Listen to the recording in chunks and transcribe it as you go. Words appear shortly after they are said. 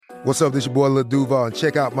What's up, this your boy Lil Duval, and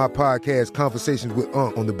check out my podcast, Conversations with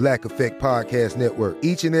Unc, on the Black Effect Podcast Network.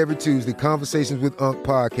 Each and every Tuesday, Conversations with Unc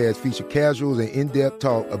podcast feature casuals and in-depth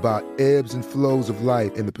talk about ebbs and flows of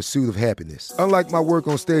life and the pursuit of happiness. Unlike my work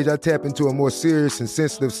on stage, I tap into a more serious and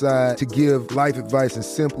sensitive side to give life advice and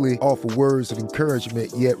simply offer words of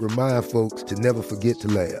encouragement, yet remind folks to never forget to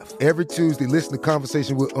laugh. Every Tuesday, listen to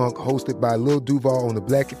Conversations with Unc, hosted by Lil Duval on the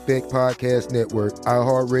Black Effect Podcast Network,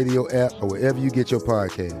 iHeartRadio app, or wherever you get your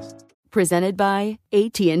podcasts. Presented by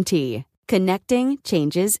AT&T. Connecting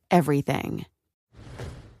changes everything.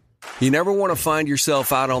 You never want to find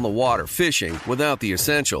yourself out on the water fishing without the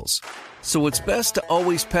essentials. So it's best to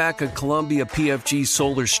always pack a Columbia PFG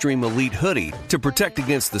Solar Stream Elite hoodie to protect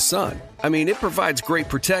against the sun. I mean, it provides great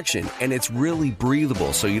protection, and it's really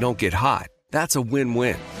breathable so you don't get hot. That's a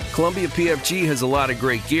win-win. Columbia PFG has a lot of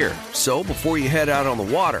great gear, so before you head out on the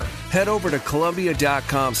water, head over to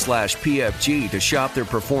Columbia.com/PFG to shop their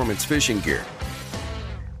performance fishing gear.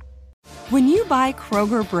 When you buy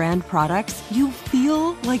Kroger brand products, you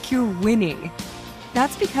feel like you're winning.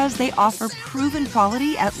 That's because they offer proven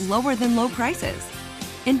quality at lower than low prices.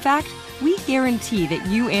 In fact, we guarantee that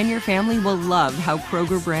you and your family will love how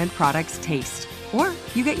Kroger brand products taste, or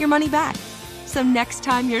you get your money back. So next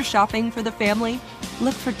time you're shopping for the family,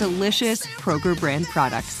 look for delicious Kroger brand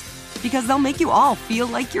products, because they'll make you all feel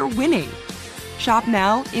like you're winning. Shop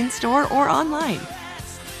now, in-store, or online.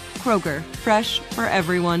 Kroger, fresh for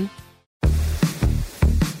everyone.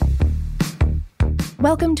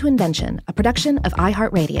 Welcome to Invention, a production of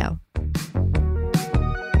iHeartRadio.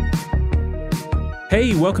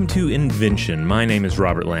 Hey, welcome to Invention. My name is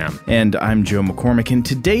Robert Lamb. And I'm Joe McCormick, and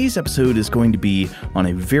today's episode is going to be on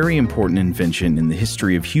a very important invention in the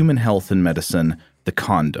history of human health and medicine, the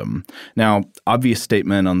condom. Now, obvious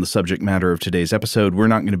statement on the subject matter of today's episode, we're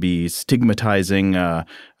not going to be stigmatizing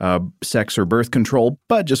sex or birth control,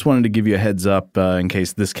 but just wanted to give you a heads up in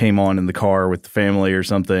case this came on in the car with the family or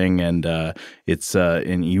something, and it's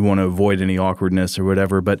and you want to avoid any awkwardness or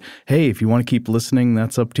whatever. But hey, if you want to keep listening,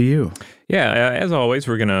 that's up to you. Yeah, as always,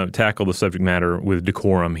 we're going to tackle the subject matter with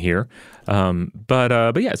decorum here. But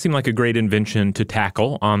yeah, it seemed like a great invention to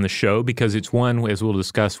tackle on the show because it's one, as we'll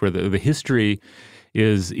discuss, where the history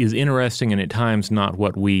is interesting and at times not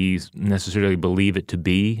what we necessarily believe it to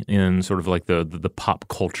be in sort of like the pop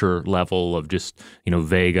culture level of just,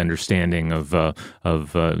 vague understanding of the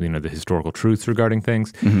historical truths regarding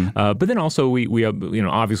things. Mm-hmm. But then also we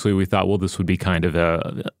obviously we thought, well, this would be kind of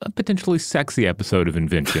a potentially sexy episode of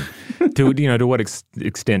Invention. To what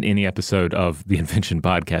extent any episode of the Invention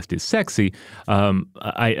podcast is sexy,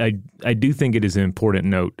 I do think it is an important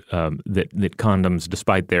note that condoms,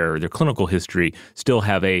 despite their clinical history, still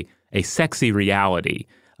have a sexy reality,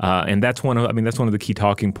 and that's one of the key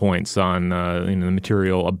talking points on the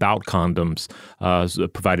material about condoms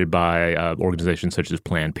provided by organizations such as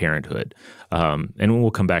Planned Parenthood, and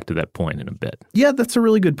we'll come back to that point in a bit. Yeah, that's a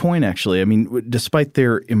really good point, actually. I mean, despite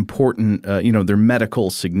their important, their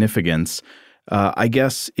medical significance. I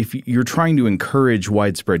guess if you're trying to encourage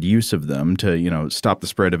widespread use of them to, stop the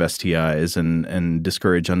spread of STIs and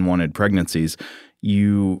discourage unwanted pregnancies,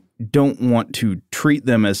 you don't want to treat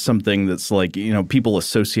them as something that's like, people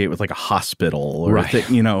associate with like a hospital or right.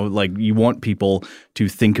 Like you want people to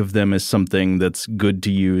think of them as something that's good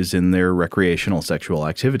to use in their recreational sexual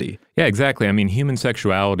activity. Yeah, exactly. I mean, human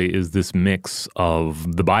sexuality is this mix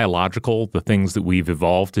of the biological, the things that we've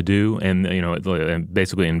evolved to do, and,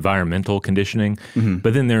 basically environmental conditioning. Mm-hmm.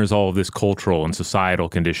 But then there's all of this cultural and societal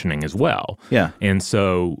conditioning as well. Yeah. And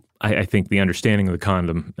so I think the understanding of the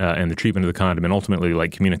condom and the treatment of the condom and ultimately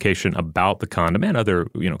like communication about the condom and other,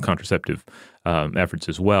 contraceptive efforts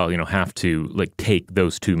as well, have to like take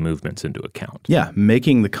those two movements into account. Yeah.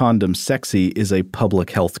 Making the condom sexy is a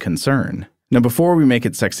public health concern. Now, before we make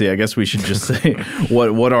it sexy, I guess we should just say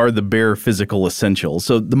what are the bare physical essentials.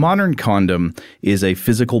 So the modern condom is a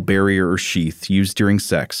physical barrier or sheath used during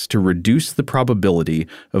sex to reduce the probability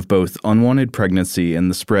of both unwanted pregnancy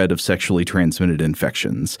and the spread of sexually transmitted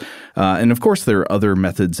infections. And of course, there are other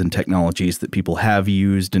methods and technologies that people have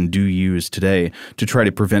used and do use today to try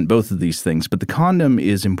to prevent both of these things. But the condom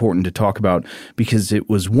is important to talk about because it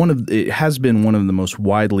has been one of the most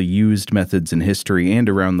widely used methods in history and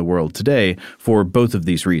around the world today for both of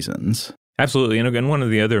these reasons. Absolutely. And again, one of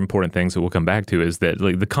the other important things that we'll come back to is that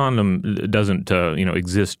the condom doesn't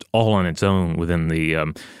exist all on its own within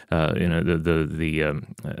the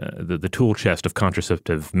tool chest of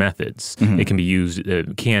contraceptive methods. Mm-hmm. It can be used,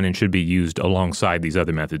 can and should be used alongside these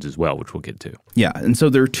other methods as well, which we'll get to. Yeah. And so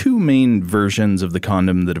there are two main versions of the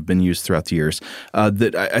condom that have been used throughout the years.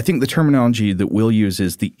 That I think the terminology that we'll use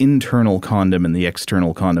is the internal condom and the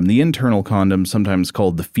external condom. The internal condom, sometimes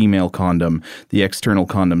called the female condom, the external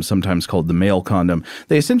condom, sometimes called the male condom.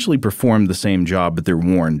 They essentially perform the same job, but they're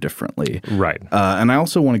worn differently. Right. And I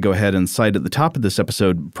also want to go ahead and cite at the top of this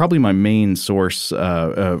episode probably my main source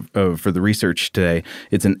for the research today.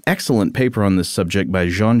 It's an excellent paper on this subject by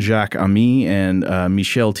Jean-Jacques Ami and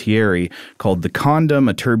Michel Thierry called The Condom,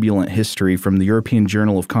 A Turbulent History from the European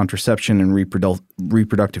Journal of Contraception and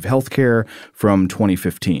Reproductive Healthcare from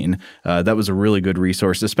 2015. That was a really good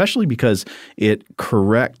resource, especially because it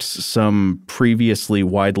corrects some previously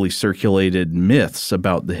widely circulated myths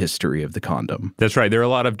about the history of the condom. That's right. There are a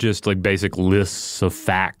lot of just basic lists of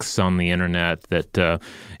facts on the internet that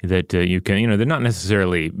you can, they're not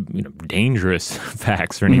necessarily dangerous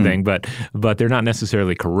facts or anything, but they're not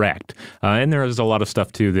necessarily correct. And there is a lot of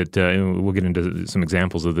stuff too that we'll get into some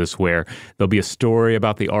examples of this where there'll be a story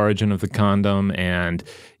about the origin of the condom and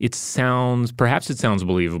perhaps it sounds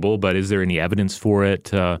believable, but is there any evidence for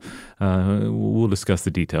it? We'll discuss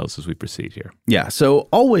the details as we proceed here. Yeah. So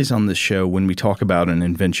always on this show, when we talk about an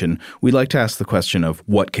invention, we like to ask the question of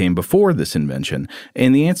what came before this invention.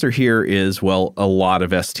 And the answer here is, well, a lot of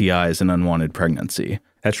STIs and unwanted pregnancy.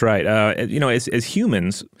 That's right. As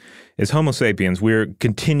humans, as Homo sapiens, we're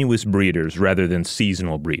continuous breeders rather than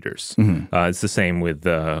seasonal breeders. Mm-hmm. It's the same with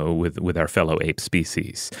our fellow ape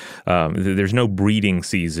species. There's no breeding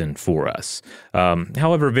season for us.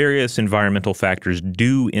 However, various environmental factors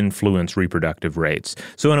do influence reproductive rates.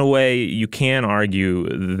 So in a way, you can argue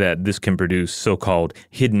that this can produce so-called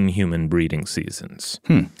hidden human breeding seasons.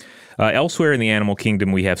 Elsewhere in the animal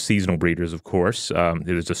kingdom, we have seasonal breeders, of course.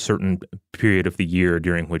 There's a certain period of the year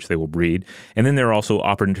during which they will breed. And then there are also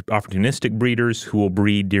opportunistic breeders who will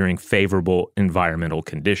breed during favorable environmental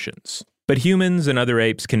conditions. But humans and other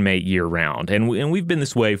apes can mate year-round, and we've been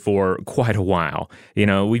this way for quite a while.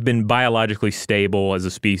 We've been biologically stable as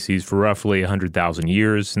a species for roughly 100,000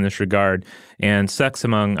 years in this regard, and sex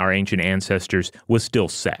among our ancient ancestors was still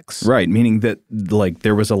sex. Right, meaning that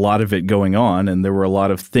there was a lot of it going on, and there were a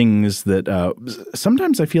lot of things that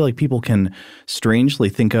sometimes I feel like people can strangely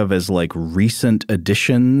think of as recent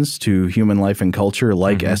additions to human life and culture,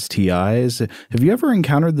 like STIs. Have you ever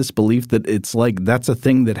encountered this belief that it's that's a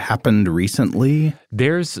thing that happened recently?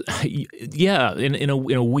 There's, in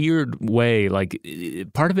a weird way,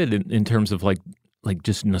 part of it in terms of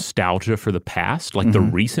just nostalgia for the past, the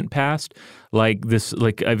recent past,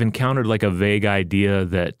 I've encountered a vague idea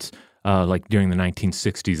that during the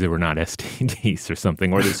 1960s there were not STDs or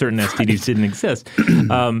something, or that certain STDs didn't exist.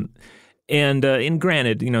 And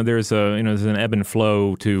granted, there's an ebb and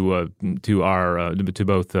flow to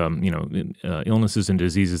both illnesses and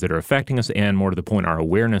diseases that are affecting us, and more to the point, our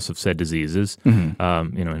awareness of said diseases. In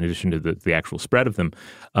addition to the actual spread of them.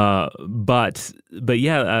 But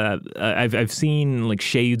I've seen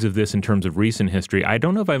shades of this in terms of recent history. I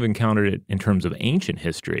don't know if I've encountered it in terms of ancient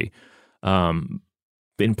history,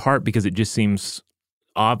 in part because it just seems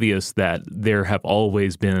obvious that there have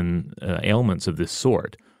always been ailments of this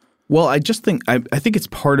sort. Well, I just think I think it's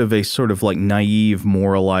part of a sort of naive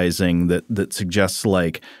moralizing that suggests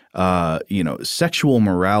sexual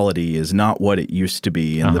morality is not what it used to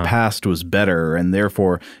be, and the past was better, and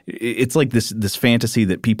therefore it's this fantasy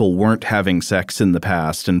that people weren't having sex in the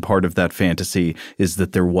past, and part of that fantasy is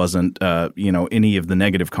that there wasn't any of the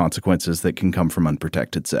negative consequences that can come from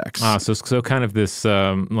unprotected sex. So kind of this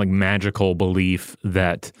magical belief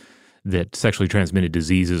that sexually transmitted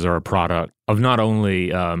diseases are a product of not only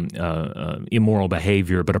immoral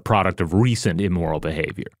behavior, but a product of recent immoral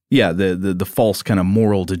behavior. Yeah, the false kind of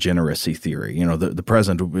moral degeneracy theory. The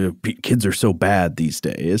present kids are so bad these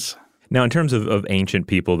days. Now, in terms of ancient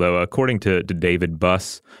people, though, according to David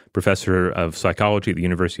Buss, professor of psychology at the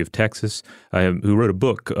University of Texas, who wrote a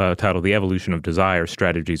book titled The Evolution of Desire,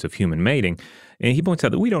 Strategies of Human Mating, and he points out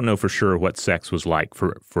that we don't know for sure what sex was like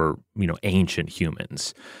for ancient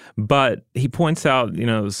humans. But he points out,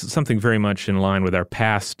 something very much in line with our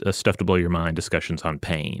past Stuff to Blow Your Mind discussions on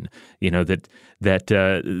pain,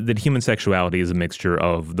 that human sexuality is a mixture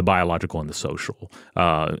of the biological and the social.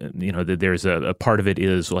 That there's a part of it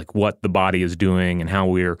is what the body is doing and how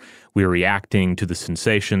we're reacting to the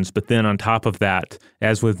sensations. But then on top of that,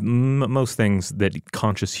 as with most things that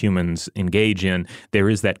conscious humans engage in, there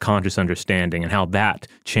is that conscious understanding and how that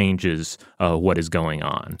changes what is going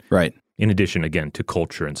on. Right. in addition, again, to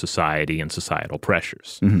culture and society and societal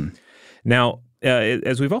pressures. Mm-hmm. Now,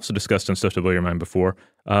 as we've also discussed on Stuff to Blow Your Mind before,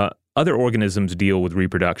 other organisms deal with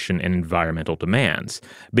reproduction and environmental demands,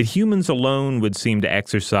 but humans alone would seem to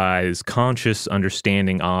exercise conscious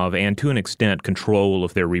understanding of, and to an extent, control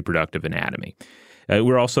of their reproductive anatomy.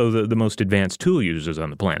 We're also the most advanced tool users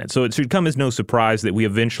on the planet. So it should come as no surprise that we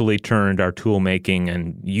eventually turned our tool-making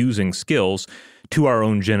and using skills to our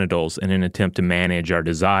own genitals in an attempt to manage our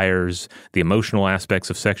desires, the emotional aspects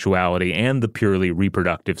of sexuality, and the purely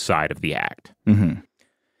reproductive side of the act. Mm-hmm.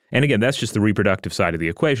 And again, that's just the reproductive side of the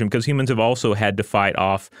equation, because humans have also had to fight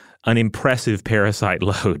off an impressive parasite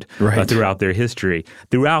load throughout their history,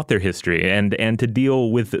 and to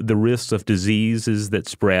deal with the risks of diseases that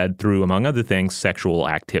spread through, among other things, sexual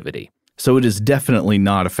activity. So it is definitely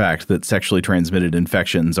not a fact that sexually transmitted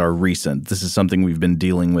infections are recent. This is something we've been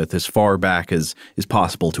dealing with as far back as is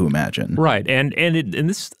possible to imagine. Right. And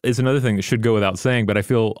this is another thing that should go without saying, but I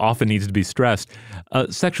feel often needs to be stressed.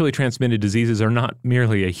 Sexually transmitted diseases are not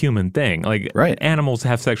merely a human thing. Animals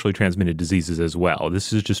have sexually transmitted diseases as well.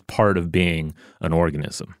 This is just part of being an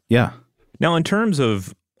organism. Yeah. Now, in terms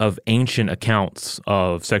of ancient accounts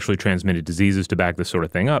of sexually transmitted diseases to back this sort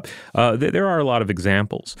of thing up, there are a lot of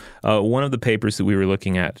examples. One of the papers that we were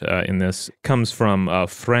looking at in this comes from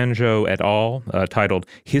Franjo et al., titled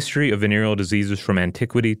History of Venereal Diseases from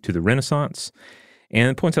Antiquity to the Renaissance. And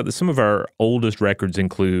it points out that some of our oldest records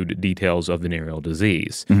include details of venereal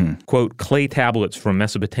disease. Mm-hmm. Quote, clay tablets from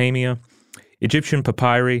Mesopotamia, Egyptian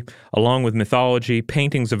papyri, along with mythology,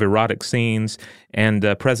 paintings of erotic scenes, and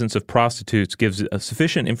presence of prostitutes gives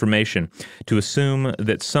sufficient information to assume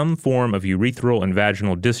that some form of urethral and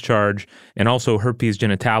vaginal discharge and also herpes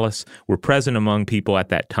genitalis were present among people at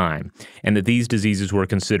that time, and that these diseases were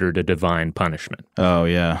considered a divine punishment. Oh,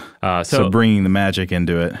 yeah. So bringing the magic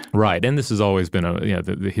into it. Right, and this has always been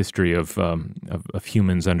the history of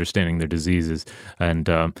humans understanding their diseases and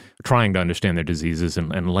trying to understand their diseases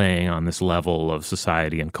and laying on this level of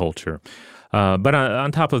society and culture. But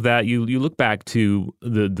on top of that, you look back to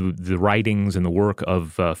the writings and the work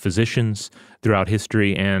of physicians throughout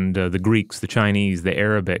history, and the Greeks, the Chinese, the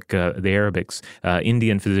Arabics,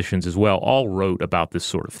 Indian physicians as well, all wrote about this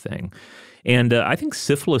sort of thing. And I think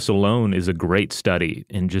syphilis alone is a great study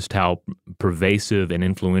in just how pervasive and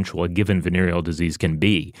influential a given venereal disease can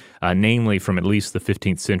be, namely from at least the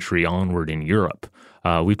 15th century onward in Europe.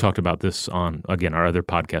 We've talked about this on, again, our other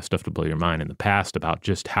podcast, Stuff to Blow Your Mind, in the past, about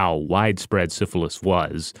just how widespread syphilis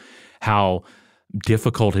was, how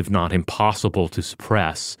difficult, if not impossible, to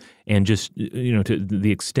suppress, and just, to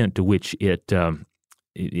the extent to which it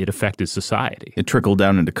affected society. It trickled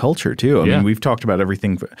down into culture, too. I mean, we've talked about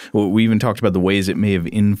everything. We even talked about the ways it may have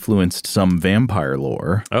influenced some vampire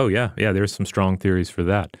lore. Oh, yeah. Yeah, there's some strong theories for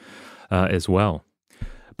that as well.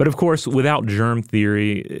 But of course, without germ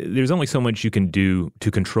theory, there's only so much you can do to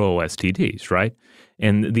control STDs, right?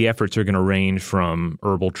 And the efforts are going to range from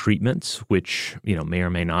herbal treatments, which may or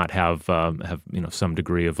may not have some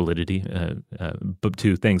degree of validity, but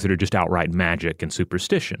to things that are just outright magic and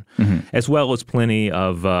superstition, as well as plenty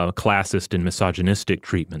of classist and misogynistic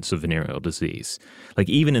treatments of venereal disease. Like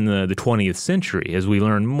even in the 20th century, as we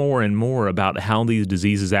learn more and more about how these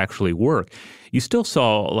diseases actually work, you still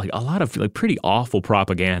saw a lot of pretty awful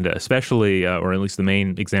propaganda, especially, or at least the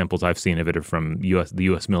main examples I've seen of it are from the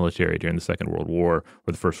U.S. military during the Second World War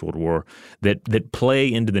or the First World War, that play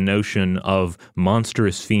into the notion of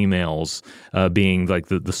monstrous females being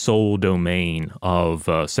the sole domain of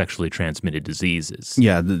sexually transmitted diseases.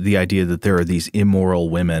 Yeah, the idea that there are these immoral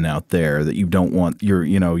women out there that you don't want your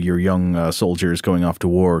young soldiers going off to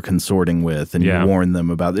war consorting with, and you warn them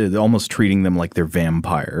about it, almost treating them like they're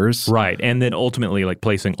vampires. Right, and then ultimately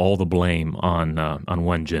placing all the blame on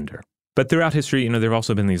one gender. But throughout history, there have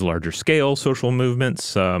also been these larger scale social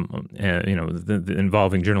movements,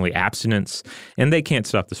 involving generally abstinence, and they can't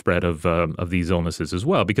stop the spread of these illnesses as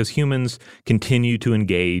well, because humans continue to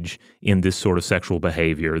engage in this sort of sexual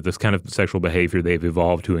behavior, this kind of sexual behavior they've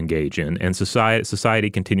evolved to engage in, and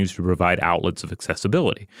society continues to provide outlets of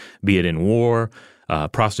accessibility, be it in war,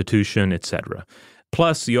 prostitution, etc.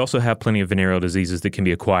 Plus, you also have plenty of venereal diseases that can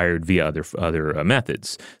be acquired via other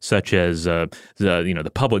methods, such as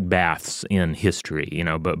the public baths in history.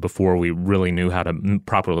 But before we really knew how to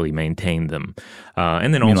properly maintain them,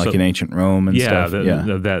 and then also like in ancient Rome and stuff.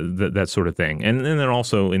 That sort of thing. And then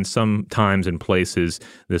also in some times and places,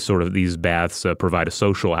 these baths provide a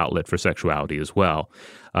social outlet for sexuality as well.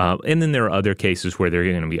 And then there are other cases where there are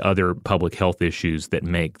going to be other public health issues that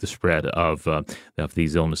make the spread of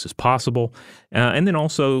these illnesses possible. And then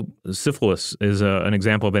also syphilis is an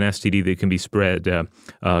example of an STD that can be spread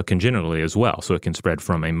congenitally as well. So it can spread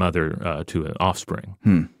from a mother to an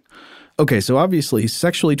offspring. Okay, so obviously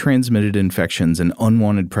sexually transmitted infections and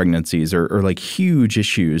unwanted pregnancies are like huge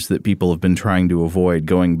issues that people have been trying to avoid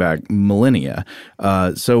going back millennia.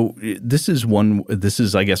 So this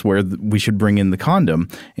is, I guess, where we should bring in the condom.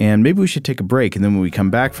 And maybe we should take a break. And then when we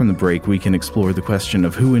come back from the break, we can explore the question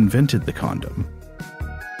of who invented the condom.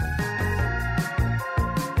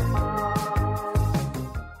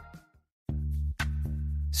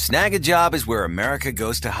 Snag a Job is where America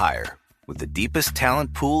goes to hire, with the deepest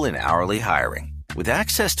talent pool in hourly hiring. With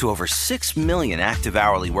access to over 6 million active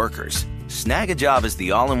hourly workers, Snag a Job is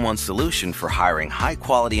the all-in-one solution for hiring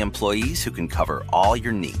high-quality employees who can cover all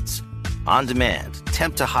your needs. On demand,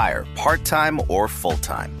 temp to hire, part-time or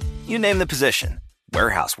full-time. You name the position.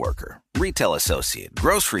 Warehouse worker, retail associate,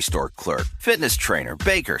 grocery store clerk, fitness trainer,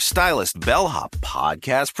 baker, stylist, bellhop,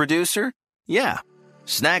 podcast producer. Yeah,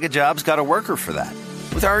 Snag a Job's got a worker for that.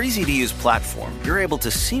 With our easy-to-use platform, you're able to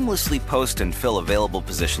seamlessly post and fill available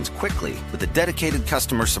positions quickly with a dedicated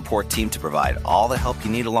customer support team to provide all the help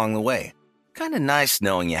you need along the way. Kind of nice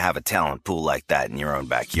knowing you have a talent pool like that in your own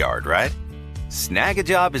backyard, right?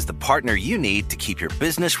 Snagajob is the partner you need to keep your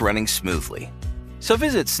business running smoothly. So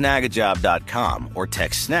visit snagajob.com or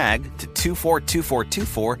text snag to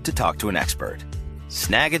 242424 to talk to an expert.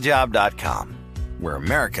 Snagajob.com, where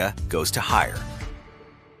America goes to hire.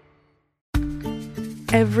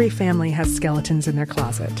 Every family has skeletons in their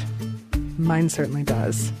closet. Mine certainly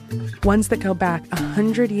does. Ones that go back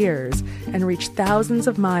 100 years and reach thousands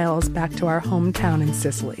of miles back to our hometown in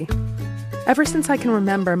Sicily. Ever since I can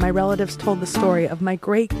remember, my relatives told the story of my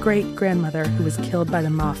great-great-grandmother who was killed by the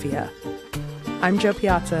mafia. I'm Jo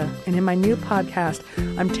Piazza, and in my new podcast,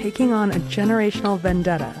 I'm taking on a generational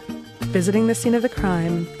vendetta, visiting the scene of the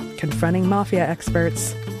crime, confronting mafia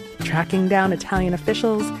experts, tracking down Italian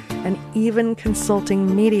officials, and even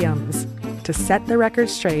consulting mediums to set the record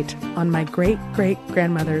straight on my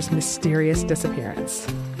great-great-grandmother's mysterious disappearance.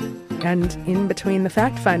 And in between the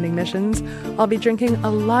fact-finding missions, I'll be drinking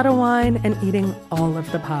a lot of wine and eating all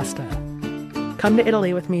of the pasta. Come to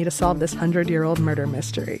Italy with me to solve this 100-year-old murder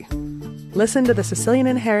mystery. Listen to The Sicilian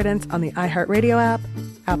Inheritance on the iHeartRadio app,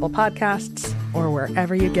 Apple Podcasts, or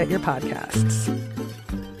wherever you get your podcasts.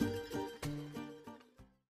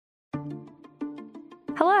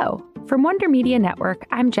 Hello. From Wonder Media Network,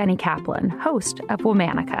 I'm Jenny Kaplan, host of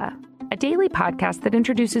Womanica, a daily podcast that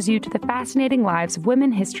introduces you to the fascinating lives of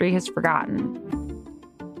women history has forgotten.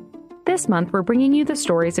 This month, we're bringing you the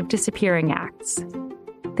stories of disappearing acts.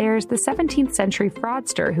 There's the 17th century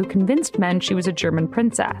fraudster who convinced men she was a German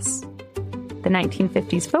princess. The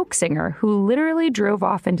 1950s folk singer who literally drove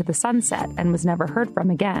off into the sunset and was never heard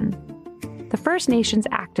from again. The First Nations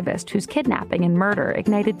activist whose kidnapping and murder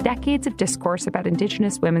ignited decades of discourse about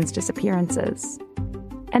Indigenous women's disappearances.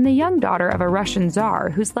 And the young daughter of a Russian czar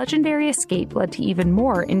whose legendary escape led to even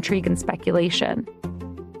more intrigue and speculation.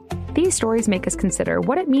 These stories make us consider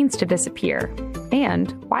what it means to disappear,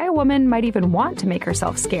 and why a woman might even want to make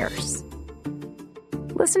herself scarce.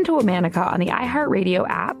 Listen to Womanica on the iHeartRadio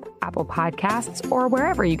app, Apple Podcasts, or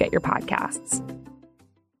wherever you get your podcasts.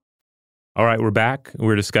 All right, we're back.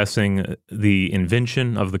 We're discussing the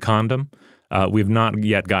invention of the condom. We've not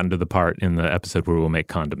yet gotten to the part in the episode where we'll make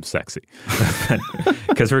condoms sexy,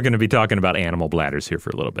 because we're going to be talking about animal bladders here for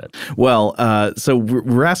a little bit. Well, so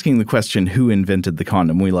we're asking the question, who invented the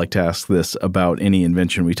condom? We like to ask this about any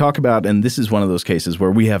invention we talk about, and this is one of those cases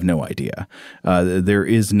where we have no idea. There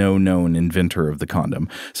is no known inventor of the condom.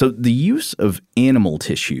 So the use of animal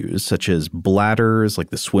tissues, such as bladders, like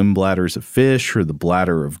the swim bladders of fish or the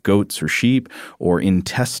bladder of goats or sheep, or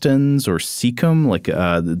intestines or cecum, like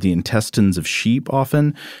the intestines of sheep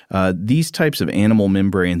often. These types of animal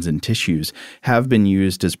membranes and tissues have been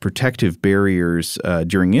used as protective barriers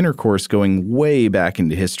during intercourse going way back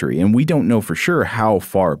into history, and we don't know for sure how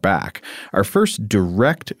far back. Our first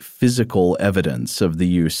direct physical evidence of the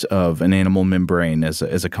use of an animal membrane as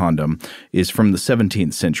a condom is from the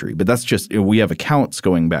 17th century, but that's just, we have accounts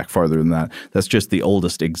going back farther than that. That's just the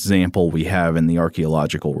oldest example we have in the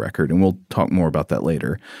archaeological record, and we'll talk more about that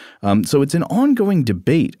later. So it's an ongoing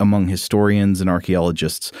debate among historians and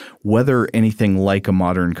archaeologists whether anything like a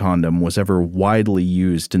modern condom was ever widely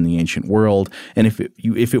used in the ancient world, and if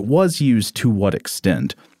it was used, to what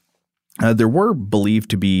extent. There were believed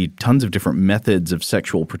to be tons of different methods of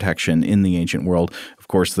sexual protection in the ancient world. Of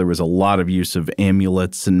course, there was a lot of use of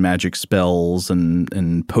amulets and magic spells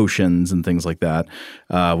and potions and things like that.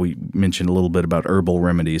 We mentioned a little bit about herbal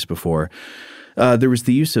remedies before. There was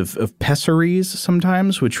the use of pessaries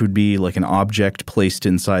sometimes, which would be like an object placed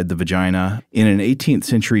inside the vagina. In an 18th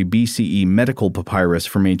century BCE medical papyrus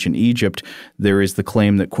from ancient Egypt, there is the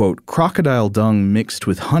claim that, quote, crocodile dung mixed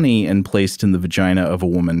with honey and placed in the vagina of a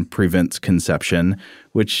woman prevents conception,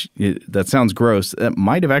 which that sounds gross. That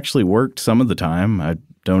might have actually worked some of the time. I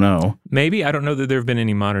don't know. Maybe. I don't know that there have been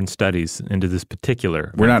any modern studies into this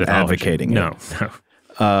particular We're not advocating it. No.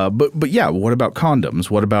 But yeah, what about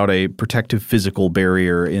condoms? What about a protective physical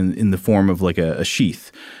barrier in the form of like a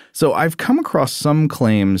sheath? So I've come across some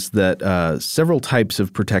claims that several types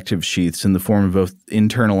of protective sheaths in the form of both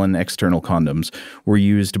internal and external condoms were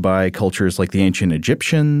used by cultures like the ancient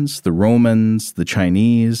Egyptians, the Romans, the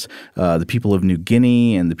Chinese, the people of New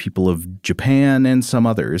Guinea, and the people of Japan, and some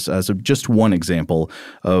others. So just one example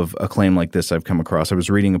of a claim like this I've come across. I was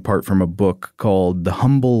reading a part from a book called The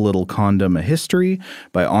Humble Little Condom, A History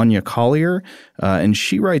by Anya Collier, and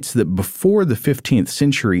she writes that before the 15th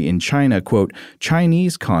century in China, quote,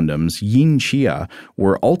 Chinese condoms, yin chia,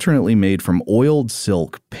 were alternately made from oiled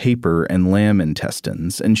silk, paper, and lamb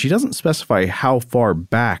intestines. And she doesn't specify how far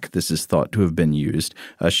back this is thought to have been used.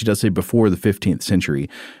 She does say before the 15th century.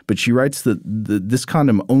 But she writes that this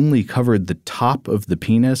condom only covered the top of the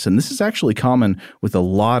penis. And this is actually common with a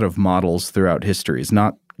lot of models throughout history. It's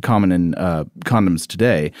not common in condoms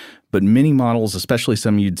today, but many models, especially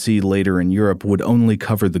some you'd see later in Europe, would only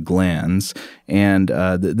cover the glands. And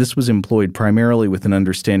this was employed primarily with an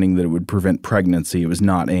understanding that it would prevent pregnancy. It was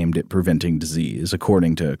not aimed at preventing disease,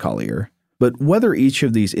 according to Collier. But whether each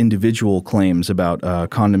of these individual claims about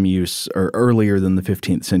condom use or earlier than the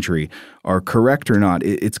 15th century are correct or not,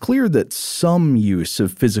 it's clear that some use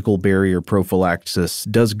of physical barrier prophylaxis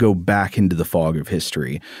does go back into the fog of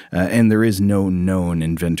history, and there is no known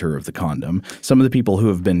inventor of the condom. Some of the people who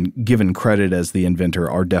have been given credit as the inventor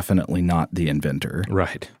are definitely not the inventor.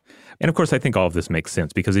 Right. And of course, I think all of this makes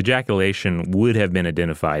sense because ejaculation would have been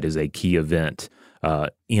identified as a key event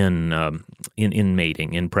in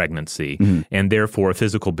mating, in pregnancy, and therefore a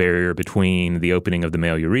physical barrier between the opening of the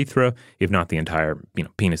male urethra, if not the entire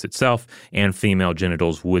penis itself, and female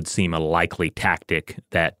genitals would seem a likely tactic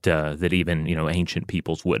that even ancient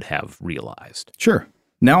peoples would have realized. Sure.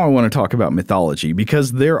 Now I want to talk about mythology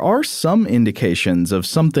because there are some indications of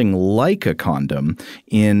something like a condom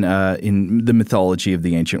in the mythology of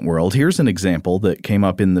the ancient world. Here's an example that came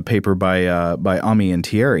up in the paper by Ami and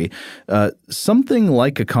Thierry. Something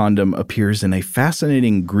like a condom appears in a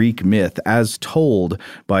fascinating Greek myth as told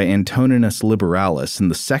by Antoninus Liberalis in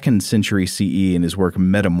the 2nd century CE in his work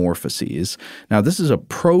Metamorphoses. Now, this is a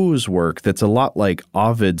prose work that's a lot like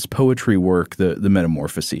Ovid's poetry work, the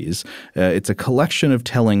Metamorphoses. It's a collection of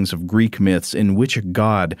tellings of Greek myths in which a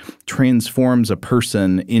god transforms a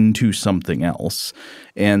person into something else.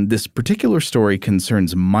 And this particular story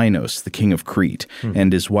concerns Minos, the king of Crete,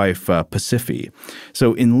 and his wife Pasiphae.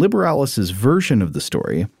 So in Liberalis' version of the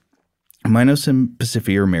story, Minos and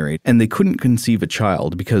Pasiphae are married, and they couldn't conceive a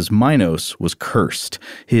child because Minos was cursed.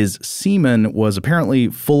 His semen was apparently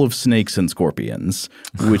full of snakes and scorpions,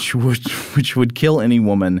 which would kill any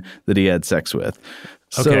woman that he had sex with.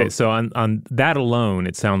 Okay, so on that alone,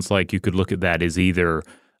 it sounds like you could look at that as either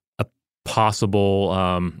a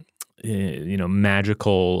possible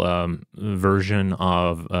magical version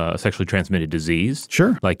of a sexually transmitted disease.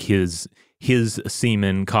 Sure. Like his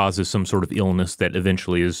semen causes some sort of illness that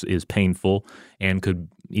eventually is painful and could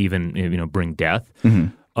even bring death.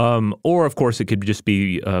 Or, of course, it could just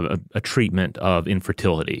be a treatment of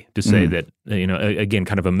infertility to say that, again,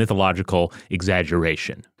 kind of a mythological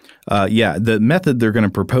exaggeration. The method they're going to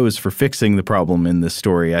propose for fixing the problem in this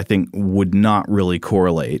story, I think, would not really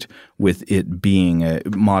correlate with it being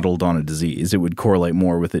modeled on a disease. It would correlate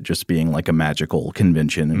more with it just being like a magical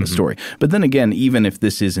convention in a story. But then again, even if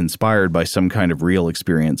this is inspired by some kind of real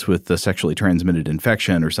experience with a sexually transmitted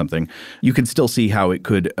infection or something, you could still see how it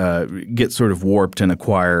could get sort of warped and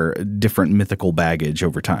acquire different mythical baggage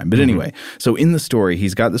over time. But anyway, so in the story,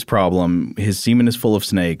 he's got this problem. His semen is full of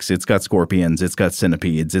snakes. It's got scorpions. It's got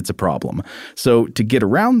centipedes. It's a problem. So to get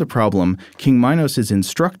around the problem, King Minos is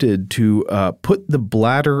instructed to put the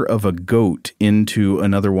bladder of a goat into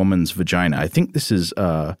another woman's vagina. I think this is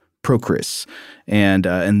Procris, and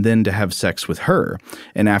then to have sex with her.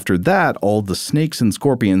 And after that, all the snakes and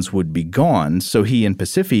scorpions would be gone, so he and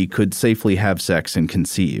Pasifi could safely have sex and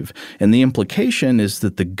conceive. And the implication is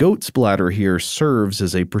that the goat's bladder here serves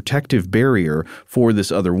as a protective barrier for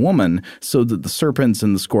this other woman so that the serpents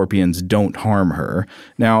and the scorpions don't harm her.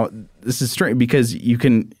 Now, this is strange because you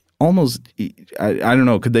can almost, I don't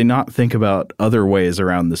know, could they not think about other ways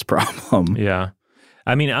around this problem? Yeah.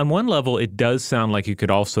 I mean, on one level, it does sound like it could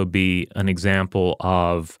also be an example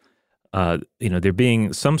of, there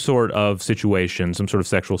being some sort of situation, some sort of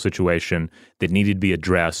sexual situation that needed to be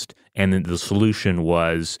addressed, and then the solution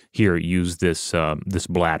was, here, use this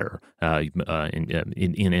bladder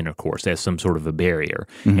in intercourse as some sort of a barrier.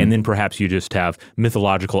 Mm-hmm. And then perhaps you just have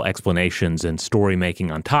mythological explanations and story making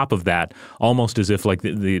on top of that, almost as if like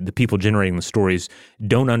the people generating the stories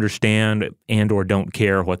don't understand and or don't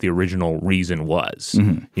care what the original reason was,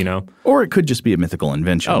 Or it could just be a mythical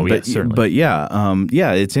invention. Oh, yeah, certainly. But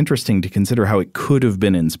it's interesting to consider how it could have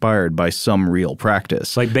been inspired by some real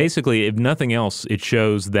practice. Like basically, if nothing else, it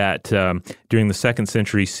shows that during the 2nd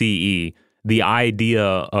century CE, the idea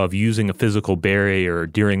of using a physical barrier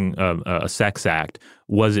during a sex act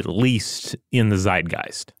was at least in the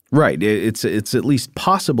zeitgeist. Right. It's at least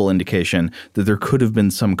possible indication that there could have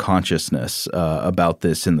been some consciousness about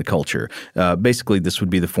this in the culture. Basically, this would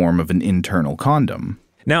be the form of an internal condom.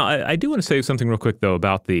 Now, I do want to say something real quick, though,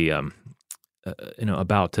 about the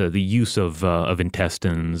the use of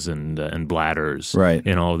intestines and bladders, right,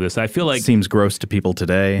 in all of this. I feel like it seems gross to people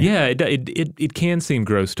today. Yeah, it can seem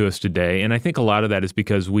gross to us today, and I think a lot of that is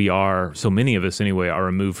because so many of us anyway, are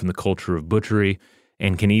removed from the culture of butchery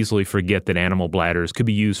and can easily forget that animal bladders could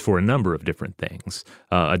be used for a number of different things.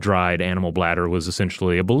 A dried animal bladder was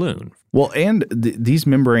essentially a balloon. Well, and these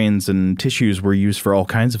membranes and tissues were used for all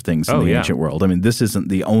kinds of things in the ancient world. I mean, this isn't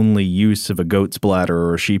the only use of a goat's bladder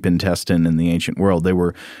or a sheep intestine in the ancient world. They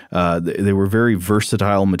were very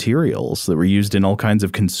versatile materials that were used in all kinds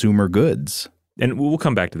of consumer goods. And we'll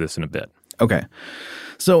come back to this in a bit. Okay.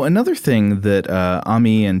 So another thing that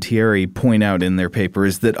Ami and Thierry point out in their paper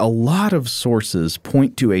is that a lot of sources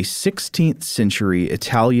point to a 16th century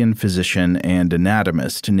Italian physician and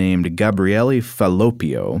anatomist named Gabriele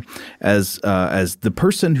Falloppio as the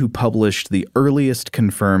person who published the earliest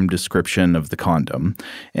confirmed description of the condom.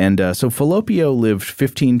 And so Falloppio lived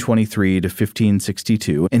 1523 to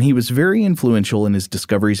 1562, and he was very influential in his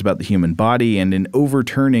discoveries about the human body and in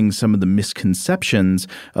overturning some of the misconceptions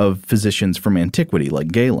of physicians from antiquity, like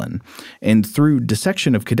Galen. And through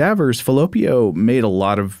dissection of cadavers, Falloppio made a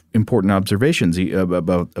lot of important observations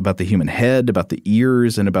about the human head, about the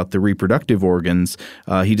ears, and about the reproductive organs.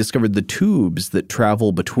 He discovered the tubes that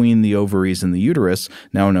travel between the ovaries and the uterus,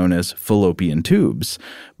 now known as fallopian tubes.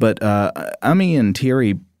 But Ami and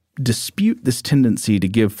Thierry dispute this tendency to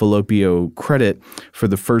give Falloppio credit for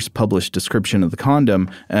the first published description of the condom,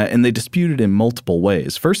 and they dispute it in multiple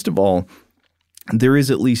ways. First of all, there is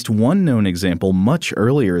at least one known example much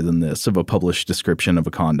earlier than this of a published description of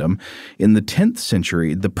a condom. In the 10th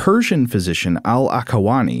century, the Persian physician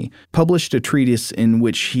Al-Akawani published a treatise in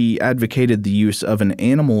which he advocated the use of an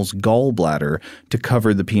animal's gallbladder to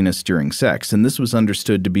cover the penis during sex, and this was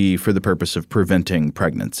understood to be for the purpose of preventing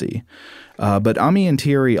pregnancy. But Ami and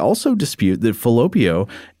Thierry also dispute that Falloppio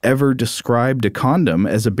ever described a condom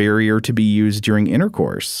as a barrier to be used during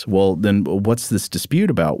intercourse. Well, then what's this dispute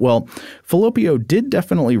about? Well, Falloppio did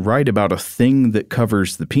definitely write about a thing that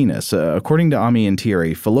covers the penis. According to Ami and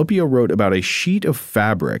Thierry, Falloppio wrote about a sheet of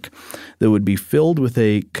fabric that would be filled with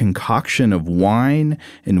a concoction of wine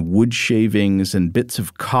and wood shavings and bits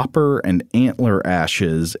of copper and antler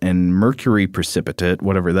ashes and mercury precipitate,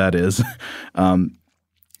 whatever that is.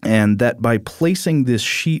 And that by placing this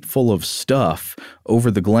sheet full of stuff over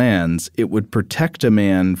the glands, it would protect a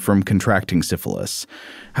man from contracting syphilis.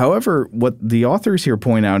 However, what the authors here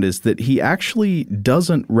point out is that he actually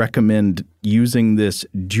doesn't recommend using this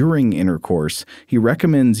during intercourse. He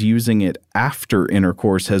recommends using it after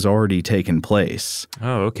intercourse has already taken place.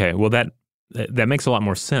 Oh, okay. Well, that makes a lot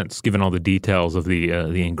more sense given all the details of the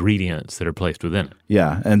ingredients that are placed within it.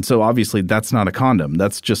 Yeah, and so obviously that's not a condom.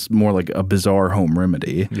 That's just more like a bizarre home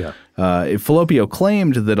remedy. Yeah. If Falloppio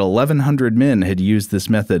claimed that 1,100 men had used this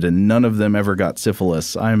method and none of them ever got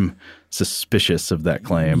syphilis, I'm suspicious of that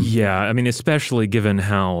claim. Yeah, I mean, especially given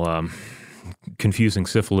how confusing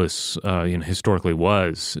syphilis historically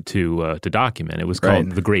was to document. It was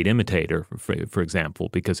called the Great Imitator, for example,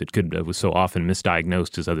 because it was so often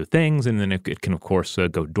misdiagnosed as other things, and then it can, of course,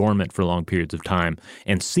 go dormant for long periods of time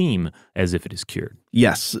and seem as if it is cured.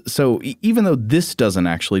 Yes. So even though this doesn't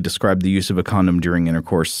actually describe the use of a condom during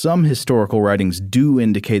intercourse, some historical writings do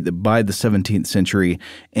indicate that by the 17th century,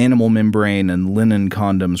 animal membrane and linen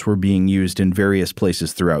condoms were being used in various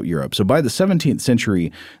places throughout Europe. So by the 17th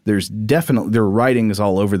century, there are writings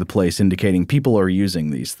all over the place indicating people are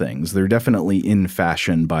using these things. They're definitely in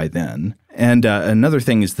fashion by then. And another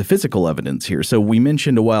thing is the physical evidence here. So we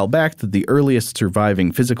mentioned a while back that the earliest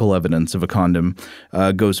surviving physical evidence of a condom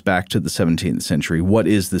goes back to the 17th century. What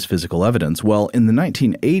is this physical evidence? Well, in the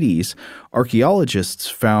 1980s, archaeologists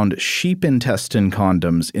found sheep intestine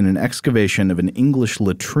condoms in an excavation of an English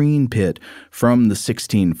latrine pit from the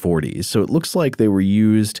 1640s. So it looks like they were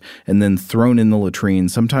used and then thrown in the latrine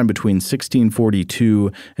sometime between 1642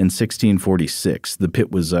 and 1646. The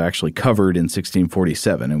pit was actually covered in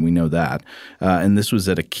 1647, and we know that. And this was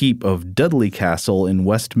at a keep of Dudley Castle in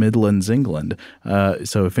West Midlands, England.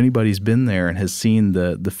 So if anybody's been there and has seen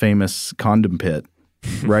the famous condom pit,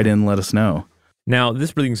 write in, let us know. Now,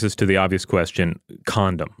 this brings us to the obvious question,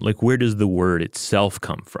 condom. Like, where does the word itself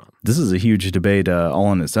come from? This is a huge debate all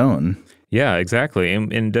on its own. Yeah, exactly.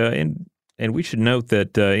 And we should note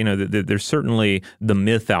that, that there's certainly the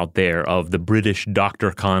myth out there of the British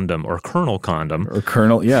Dr. Condom or Colonel Condom. Or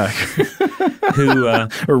Colonel, yeah.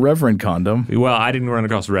 Or Reverend Condom. Well, I didn't run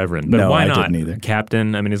across Reverend, but no, why not? I didn't either.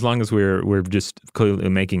 Captain, I mean, as long as we're just clearly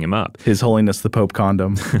making him up. His Holiness the Pope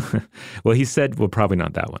Condom. Well, he said, probably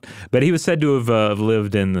not that one. But he was said to have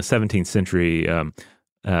lived in the 17th century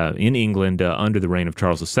in England under the reign of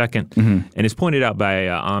Charles II, and is pointed out by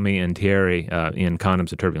Ami and Thierry in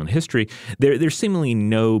Condoms: A Turbulent History. There's seemingly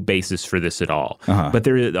no basis for this at all, but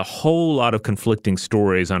there is a whole lot of conflicting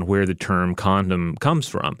stories on where the term condom comes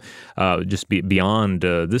from, beyond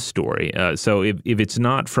this story. So if it's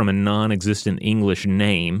not from a non-existent English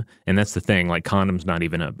name, and that's the thing, like condom's not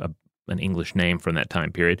even an English name from that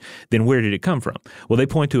time period, then where did it come from? Well, they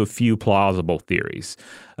point to a few plausible theories.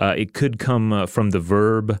 It could come from the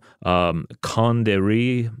verb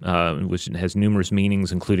condere, which has numerous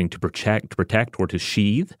meanings, including to protect, or to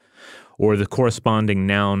sheathe, or the corresponding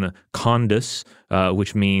noun condus,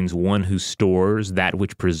 which means one who stores, that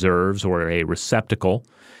which preserves, or a receptacle.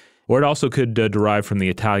 Or it also could derive from the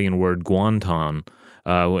Italian word guanton,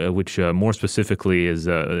 which more specifically is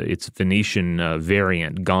its Phoenician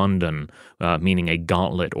variant, gondon, meaning a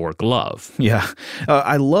gauntlet or glove. Yeah.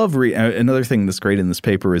 I love another thing that's great in this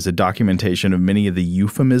paper is a documentation of many of the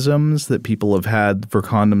euphemisms that people have had for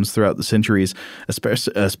condoms throughout the centuries,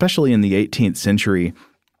 especially in the 18th century.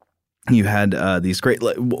 You had these great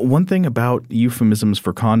 – one thing about euphemisms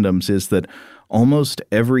for condoms is that almost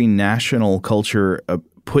every national culture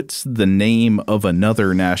puts the name of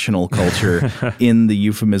another national culture in the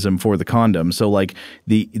euphemism for the condom. So like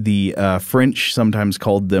the French sometimes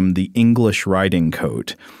called them the English riding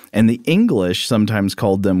coat, and the English sometimes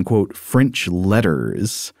called them, quote, French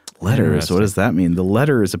letters. Letters, what does that mean? The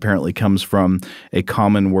letters apparently comes from a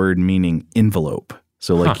common word meaning envelope.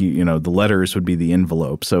 So like, the letters would be the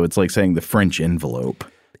envelope. So it's like saying the French envelope.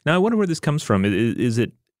 Now, I wonder where this comes from.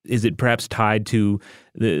 Is it perhaps tied to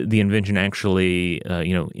the invention actually,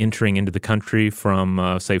 entering into the country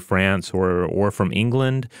from, say, France or from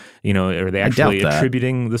England? Are they actually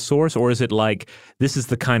attributing the source? Or is it like this is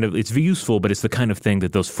the kind of – it's useful, but it's the kind of thing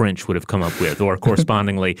that those French would have come up with? Or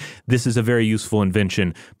correspondingly, this is a very useful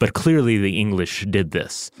invention, but clearly the English did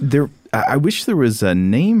this. I wish there was a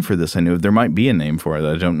name for this. I know there might be a name for it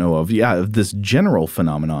that I don't know of. Yeah, this general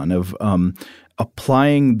phenomenon of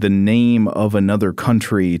applying the name of another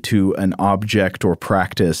country to an object or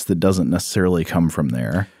practice that doesn't necessarily come from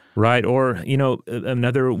there. Right. Or,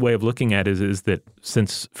 another way of looking at it is that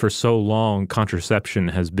since for so long contraception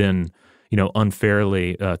has been,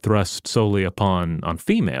 unfairly thrust solely on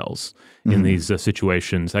females in these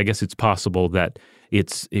situations, I guess it's possible that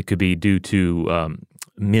it could be due to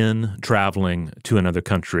men traveling to another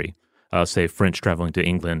country. Say French traveling to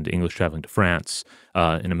England, English traveling to France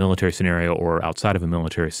in a military scenario or outside of a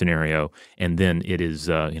military scenario, and then it is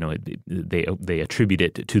they attribute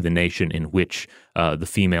it to the nation in which the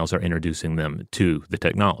females are introducing them to the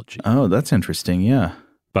technology. Oh, that's interesting. Yeah.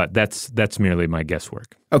 But that's merely my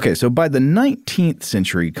guesswork. Okay, so by the 19th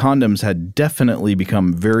century, condoms had definitely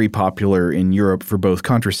become very popular in Europe for both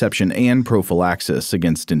contraception and prophylaxis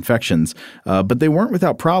against infections, but they weren't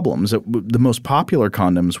without problems. The most popular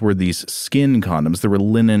condoms were these skin condoms. There were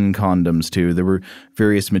linen condoms too. There were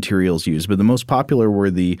various materials used, but the most popular were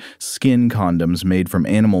the skin condoms made from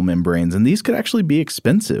animal membranes, and these could actually be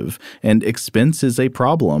expensive, and expense is a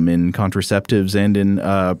problem in contraceptives and in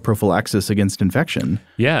prophylaxis against infection.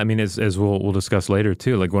 Yeah, I mean, as we'll discuss later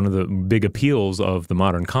too, like one of the big appeals of the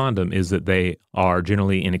modern condom is that they are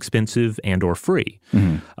generally inexpensive and or free.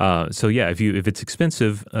 So yeah, if it's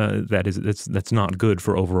expensive, that's not good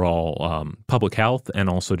for overall public health and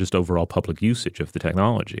also just overall public usage of the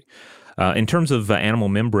technology. In terms of animal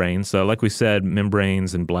membranes, like we said,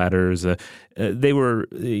 membranes and bladders, they were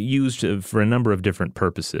used for a number of different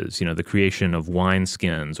purposes. The creation of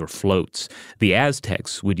wineskins or floats. The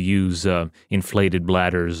Aztecs would use inflated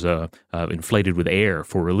bladders, inflated with air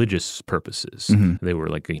for religious purposes. They were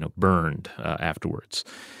burned afterwards.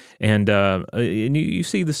 And you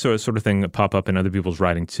see this sort of thing pop up in other people's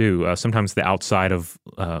writing too. Sometimes the outside of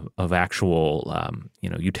actual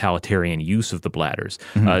utilitarian use of the bladders.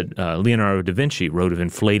 Leonardo da Vinci wrote of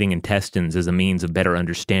inflating intestines as a means of better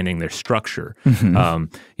understanding their structure.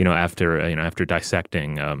 After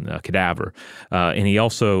dissecting a cadaver, and he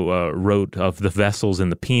also wrote of the vessels in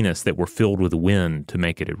the penis that were filled with wind to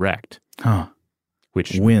make it erect.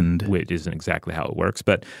 Which isn't exactly how it works,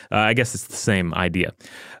 but I guess it's the same idea.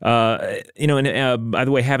 By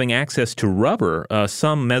the way, having access to rubber,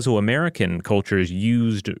 some Mesoamerican cultures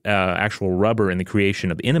used actual rubber in the creation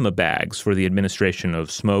of enema bags for the administration of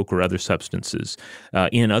smoke or other substances.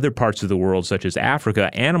 In other parts of the world, such as Africa,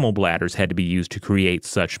 animal bladders had to be used to create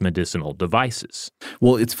such medicinal devices.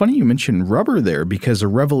 Well, it's funny you mentioned rubber there, because a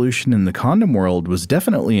revolution in the condom world was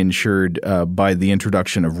definitely ensured by the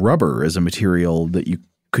introduction of rubber as a material that you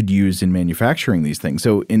could use in manufacturing these things.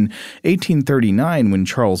 So in 1839, when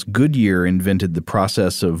Charles Goodyear invented the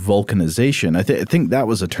process of vulcanization, I think that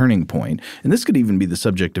was a turning point. And this could even be the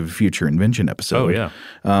subject of a future invention episode. Oh,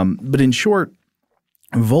 yeah. But in short,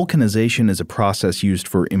 vulcanization is a process used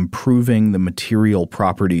for improving the material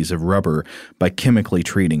properties of rubber by chemically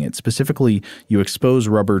treating it. Specifically, you expose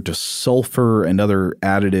rubber to sulfur and other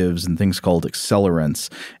additives and things called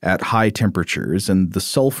accelerants at high temperatures. And the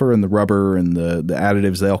sulfur and the rubber and the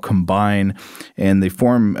additives, they all combine and they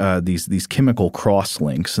form these chemical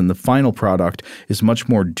cross-links. And the final product is much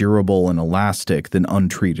more durable and elastic than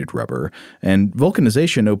untreated rubber. And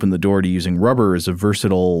vulcanization opened the door to using rubber as a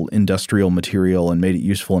versatile industrial material and made it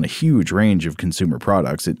useful in a huge range of consumer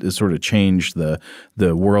products. It sort of changed the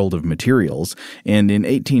world of materials. And in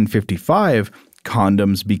 1855,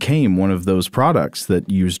 condoms became one of those products that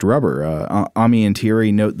used rubber. Ami and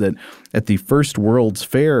Thierry note that at the first World's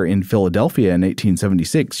Fair in Philadelphia in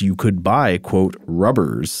 1876, you could buy, quote,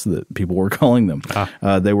 rubbers, that people were calling them.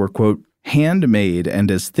 They were, quote, handmade and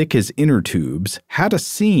as thick as inner tubes, had a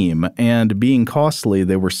seam, and being costly,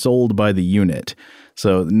 they were sold by the unit.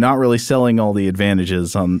 So not really selling all the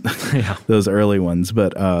advantages on those early ones.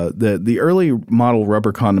 But the early model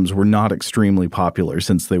rubber condoms were not extremely popular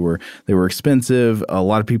since they were expensive. A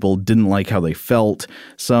lot of people didn't like how they felt.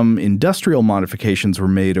 Some industrial modifications were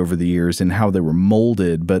made over the years in how they were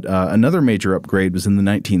molded. But another major upgrade was in the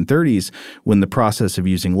 1930s when the process of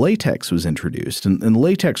using latex was introduced. And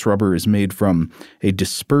latex rubber is made from a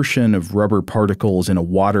dispersion of rubber particles in a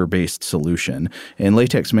water-based solution. And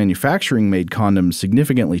latex manufacturing made condoms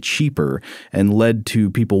significantly cheaper and led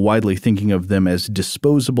to people widely thinking of them as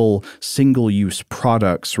disposable, single-use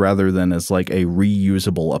products rather than as like a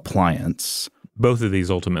reusable appliance. Both of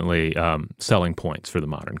these ultimately selling points for the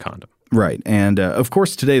modern condom. Right. And of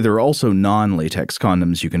course, today there are also non-latex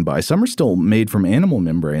condoms you can buy. Some are still made from animal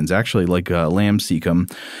membranes, actually, like lamb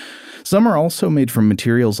cecum. Some are also made from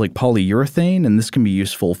materials like polyurethane, and this can be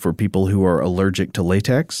useful for people who are allergic to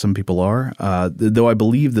latex. Some people are. Though I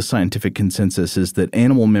believe the scientific consensus is that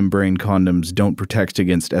animal membrane condoms don't protect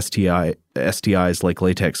against STIs like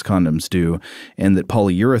latex condoms do, and that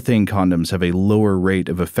polyurethane condoms have a lower rate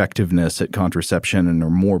of effectiveness at contraception and are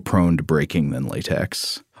more prone to breaking than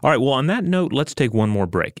latex. All right, well, on that note, let's take one more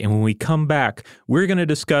break. And when we come back, we're going to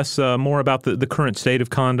discuss more about the current state of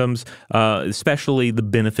condoms, especially the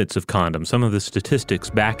benefits of condoms, some of the statistics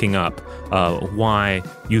backing up why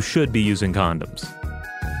you should be using condoms.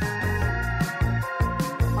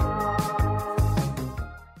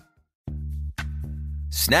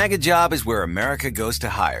 Snag-a-Job is where America goes to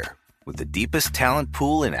hire, with the deepest talent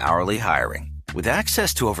pool in hourly hiring. With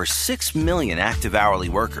access to over 6 million active hourly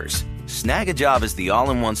workers, Snag-a-Job is the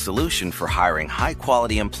all-in-one solution for hiring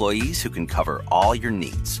high-quality employees who can cover all your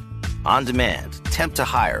needs. On demand, temp to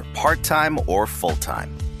hire, part-time or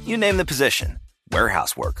full-time. You name the position.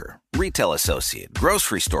 Warehouse worker, retail associate,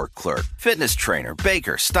 grocery store clerk, fitness trainer,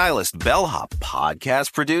 baker, stylist, bellhop,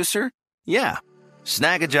 podcast producer. Yeah,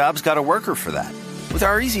 Snag-a-Job's got a worker for that. With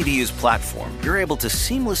our easy-to-use platform, you're able to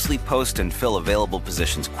seamlessly post and fill available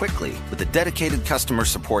positions quickly with a dedicated customer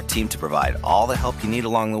support team to provide all the help you need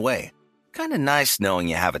along the way. Kind of nice knowing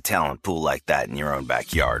you have a talent pool like that in your own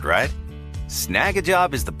backyard, right?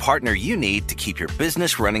 Snagajob is the partner you need to keep your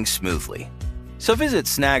business running smoothly. So visit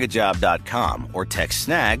snagajob.com or text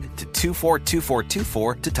snag to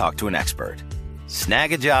 242424 to talk to an expert.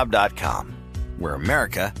 Snagajob.com, where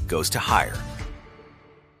America goes to hire.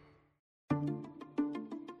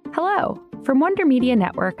 Hello. From Wonder Media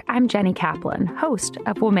Network, I'm Jenny Kaplan, host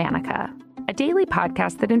of Womanica, a daily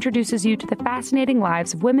podcast that introduces you to the fascinating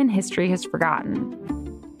lives of women history has forgotten.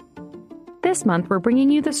 This month, we're bringing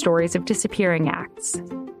you the stories of disappearing acts.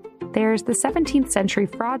 There's the 17th century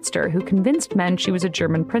fraudster who convinced men she was a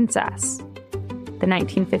German princess. The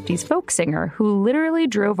 1950s folk singer who literally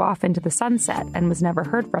drove off into the sunset and was never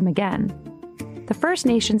heard from again. The First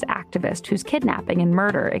Nations activist whose kidnapping and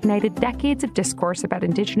murder ignited decades of discourse about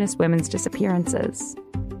Indigenous women's disappearances.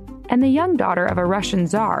 And the young daughter of a Russian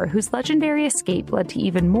czar whose legendary escape led to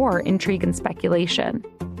even more intrigue and speculation.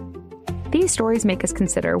 These stories make us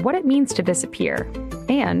consider what it means to disappear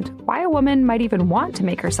and why a woman might even want to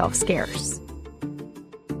make herself scarce.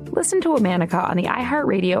 Listen to Womanica on the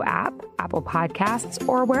iHeartRadio app, Apple Podcasts,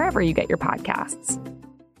 or wherever you get your podcasts.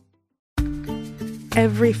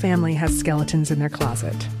 Every family has skeletons in their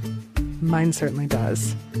closet. Mine certainly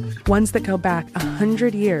does. Ones that go back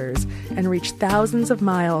 100 years and reach thousands of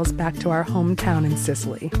miles back to our hometown in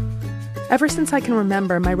Sicily. Ever since I can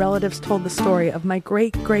remember, my relatives told the story of my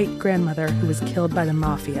great-great-grandmother who was killed by the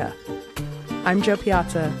mafia. I'm Jo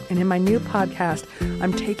Piazza, and in my new podcast,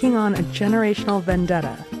 I'm taking on a generational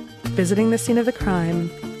vendetta, visiting the scene of the crime,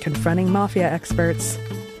 confronting mafia experts,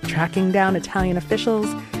 tracking down Italian officials,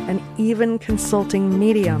 and even consulting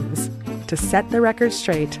mediums to set the record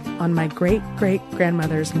straight on my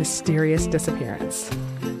great-great-grandmother's mysterious disappearance.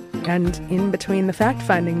 And in between the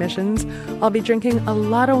fact-finding missions, I'll be drinking a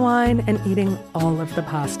lot of wine and eating all of the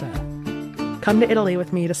pasta. Come to Italy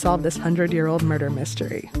with me to solve this 100-year-old murder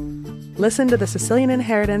mystery. Listen to The Sicilian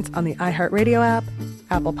Inheritance on the iHeartRadio app,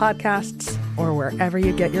 Apple Podcasts, or wherever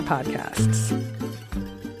you get your podcasts.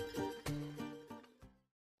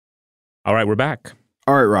 All right, we're back.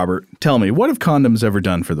 All right, Robert, tell me, what have condoms ever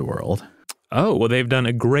done for the world? Oh, well, they've done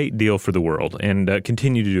a great deal for the world and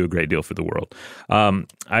continue to do a great deal for the world.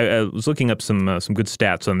 I was looking up some good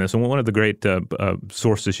stats on this, and one of the great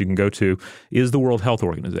sources you can go to is the World Health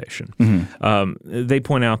Organization. Mm-hmm. They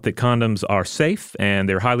point out that condoms are safe and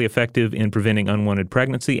they're highly effective in preventing unwanted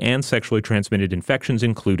pregnancy and sexually transmitted infections,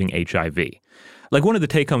 including HIV. Like, one of the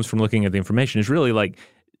take-homes from looking at the information is really like,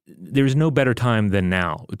 there's no better time than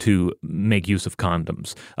now to make use of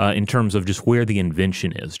condoms in terms of just where the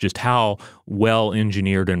invention is, just how well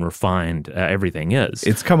engineered and refined everything is.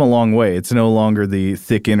 It's come a long way. It's no longer the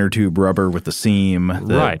thick inner tube rubber with the seam.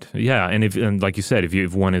 Right. Yeah. And like you said,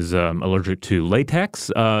 if one is allergic to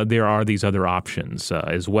latex, there are these other options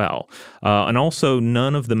as well. And also,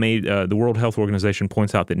 none of the World Health Organization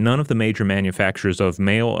points out that none of the major manufacturers of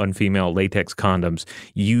male and female latex condoms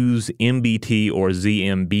use MBT or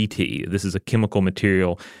ZMBT. This is a chemical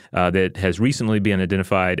material that has recently been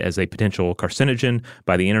identified as a potential carcinogen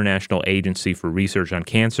by the International Agency for Research on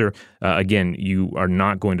Cancer. Again, you are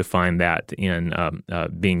not going to find that in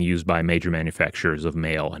being used by major manufacturers of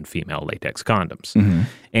male and female latex condoms. Mm-hmm.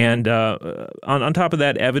 And on top of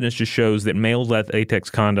that, evidence just shows that male latex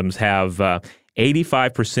condoms have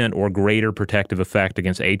 85% or greater protective effect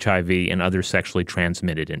against HIV and other sexually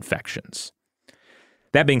transmitted infections.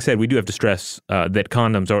 That being said, we do have to stress that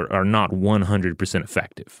condoms are not 100%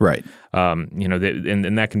 effective. Right.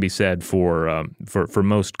 And that can be said for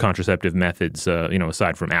most contraceptive methods,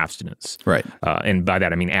 aside from abstinence. Right. And by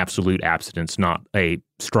that, I mean absolute abstinence, not a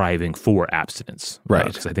striving for abstinence. Right.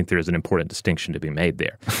 Because I think there is an important distinction to be made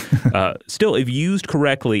there. Still, if used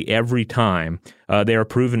correctly every time, they are a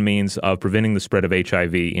proven means of preventing the spread of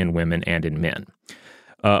HIV in women and in men.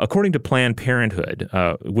 According to Planned Parenthood,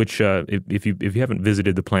 which if you haven't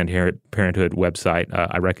visited the Planned Parenthood website,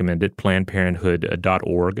 I recommend it,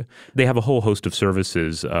 plannedparenthood.org. They have a whole host of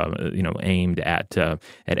services, aimed at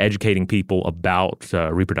educating people about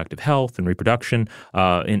reproductive health and reproduction.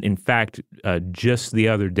 In fact, just the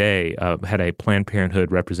other day, had a Planned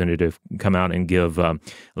Parenthood representative come out and give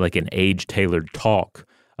like an age-tailored talk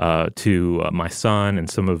to my son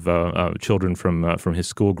and some of children from his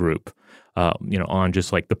school group. On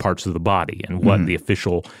just like the parts of the body and what the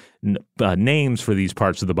official names for these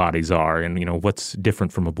parts of the bodies are, and what's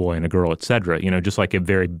different from a boy and a girl, et cetera. Just like a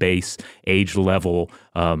very base age level,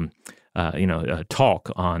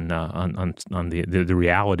 talk on the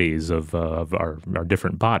realities of our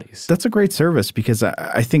different bodies. That's a great service because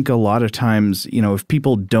I think a lot of times, if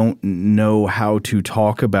people don't know how to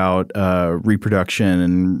talk about reproduction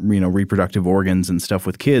and reproductive organs and stuff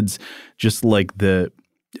with kids, just like the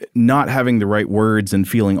not having the right words and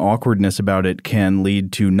feeling awkwardness about it can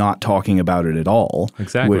lead to not talking about it at all.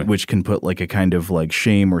 Exactly. Which can put like a kind of like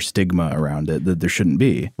shame or stigma around it that there shouldn't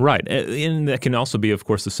be. Right. And that can also be, of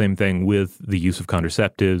course, the same thing with the use of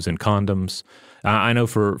contraceptives and condoms. I know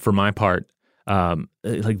for my part,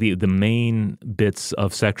 like the main bits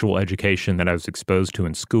of sexual education that I was exposed to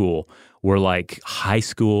in school were like high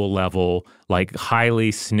school level, like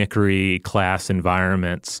highly snickery class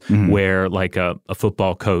environments where like a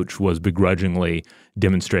football coach was begrudgingly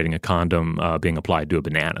demonstrating a condom being applied to a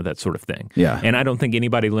banana, that sort of thing. Yeah. And I don't think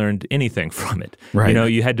anybody learned anything from it. Right. You know,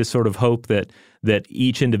 you had to sort of hope that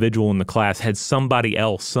each individual in the class had somebody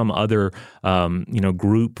else, some other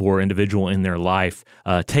group or individual in their life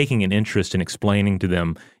taking an interest in explaining to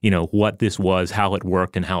them, what this was, how it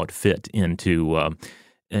worked, and how it fit into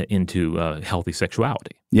healthy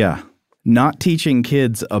sexuality. Yeah. Not teaching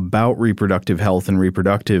kids about reproductive health and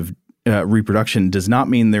reproduction does not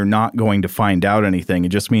mean they're not going to find out anything. It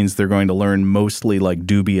just means they're going to learn mostly like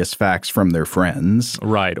dubious facts from their friends.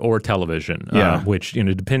 Right, or television, which,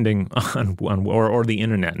 depending on or the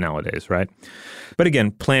internet nowadays, right? But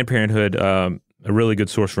again, Planned Parenthood, a really good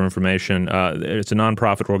source for information. It's a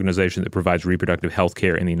nonprofit organization that provides reproductive health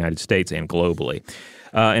care in the United States and globally.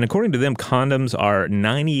 And according to them, condoms are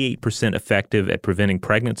 98% effective at preventing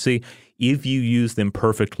pregnancy if you use them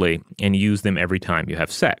perfectly and use them every time you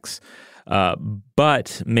have sex.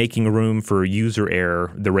 But making room for user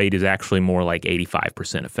error, the rate is actually more like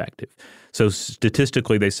 85% effective. So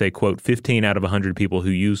statistically, they say, quote, 15 out of 100 people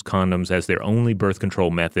who use condoms as their only birth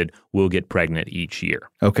control method will get pregnant each year.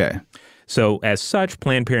 Okay. So as such,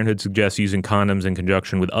 Planned Parenthood suggests using condoms in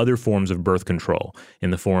conjunction with other forms of birth control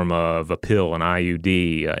in the form of a pill, an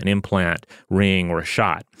IUD, an implant, ring, or a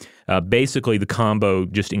shot. Basically, the combo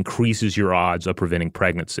just increases your odds of preventing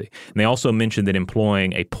pregnancy. And they also mentioned that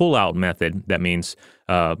employing a pull-out method, that means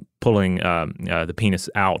pulling the penis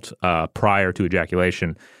out prior to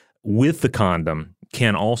ejaculation with the condom,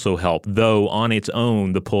 can also help, though on its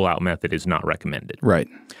own, the pull-out method is not recommended. Right.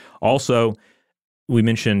 Also, we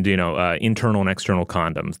mentioned, internal and external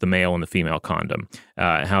condoms, the male and the female condom,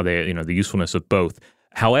 how they, the usefulness of both.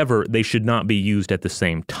 However, they should not be used at the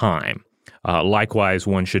same time. Likewise,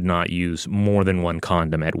 one should not use more than one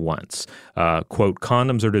condom at once. Quote,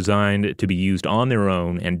 condoms are designed to be used on their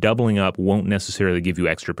own, and doubling up won't necessarily give you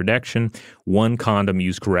extra protection. One condom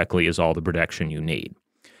used correctly is all the protection you need.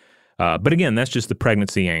 But again, that's just the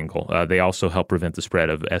pregnancy angle. They also help prevent the spread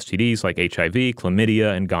of STDs like HIV,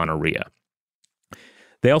 chlamydia, and gonorrhea.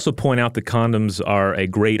 They also point out that condoms are a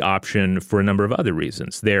great option for a number of other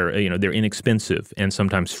reasons. They're inexpensive and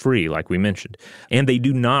sometimes free, like we mentioned, and they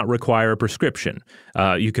do not require a prescription.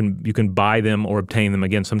 You can buy them or obtain them,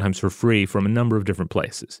 again, sometimes for free from a number of different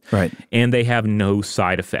places. Right. And they have no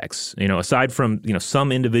side effects. Aside from,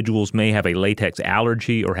 some individuals may have a latex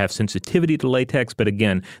allergy or have sensitivity to latex, but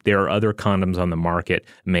again, there are other condoms on the market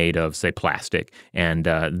made of, say, plastic, and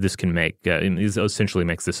this can essentially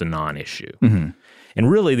makes this a non-issue. Mm-hmm. And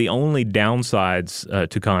really, the only downsides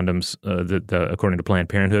to condoms, according to Planned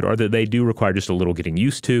Parenthood, are that they do require just a little getting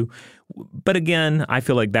used to. But again, I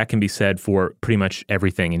feel like that can be said for pretty much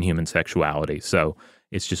everything in human sexuality. So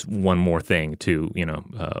it's just one more thing to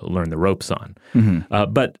learn the ropes on.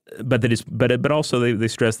 Mm-hmm. But also they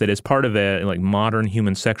stress that as part of a modern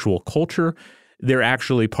human sexual culture, they're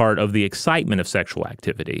actually part of the excitement of sexual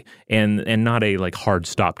activity and not a hard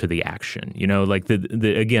stop to the action.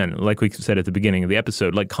 Again, like we said at the beginning of the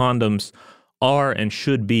episode, condoms are and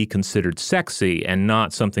should be considered sexy and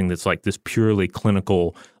not something that's this purely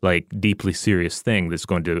clinical, deeply serious thing that's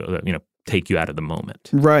going to, take you out of the moment.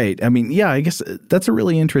 Right. I mean, yeah, I guess that's a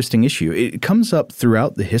really interesting issue. It comes up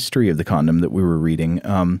throughout the history of the condom that we were reading.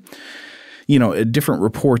 Different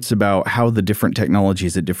reports about how the different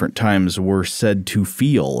technologies at different times were said to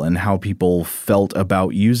feel and how people felt about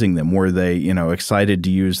using them. Were they, excited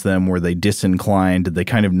to use them? Were they disinclined? Did they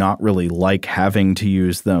kind of not really like having to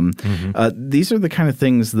use them? Mm-hmm. These are the kind of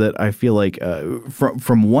things that I feel like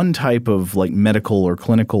from one type of medical or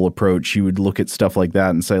clinical approach, you would look at stuff like that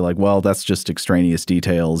and say well, that's just extraneous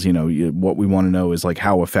details. What we want to know is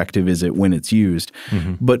how effective is it when it's used?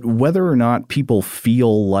 Mm-hmm. But whether or not people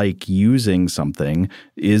feel like using something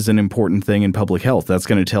is an important thing in public health. That's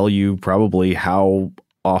going to tell you probably how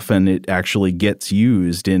often it actually gets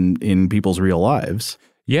used in people's real lives.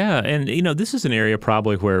 Yeah, and this is an area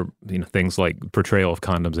probably where things like portrayal of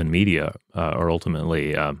condoms in media are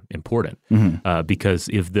ultimately important. Mm-hmm. Because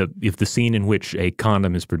if the scene in which a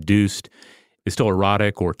condom is produced is still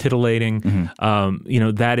erotic or titillating,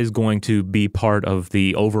 mm-hmm. That is going to be part of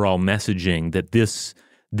the overall messaging that this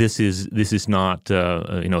this is not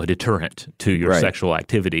a deterrent to your sexual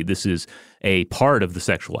activity. This is a part of the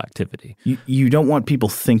sexual activity. You don't want people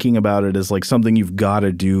thinking about it as like something you've got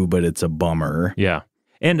to do, but it's a bummer. Yeah.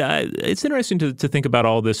 And it's interesting to think about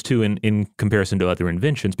all this, too, in comparison to other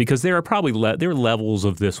inventions, because there are probably there are levels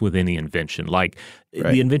of this within the invention. Like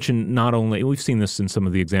the invention not only – we've seen this in some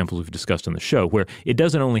of the examples we've discussed on the show, where it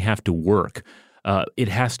doesn't only have to work. It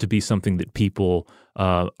has to be something that people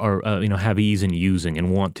have ease in using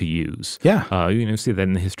and want to use. Yeah. You see that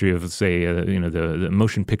in the history of, say, the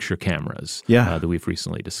motion picture cameras that we've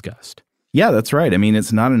recently discussed. Yeah, that's right. I mean,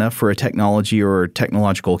 it's not enough for a technology or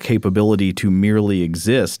technological capability to merely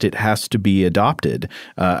exist. It has to be adopted.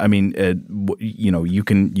 You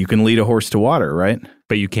can lead a horse to water, right?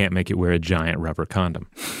 But you can't make it wear a giant rubber condom.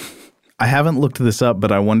 I haven't looked this up,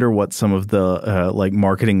 but I wonder what some of the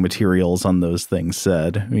marketing materials on those things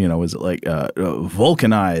said. Is it like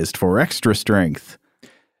vulcanized for extra strength?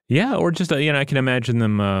 Yeah, or just I can imagine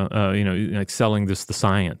them like selling the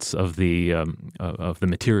science of the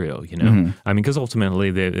material. Mm-hmm. I mean, because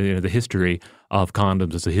ultimately the history of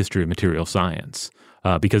condoms is a history of material science.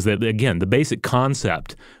 Because again, the basic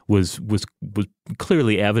concept was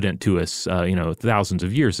clearly evident to us, thousands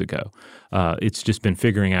of years ago. It's just been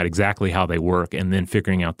figuring out exactly how they work, and then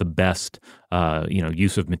figuring out the best,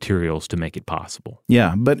 use of materials to make it possible.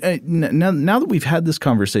 Yeah, but now that we've had this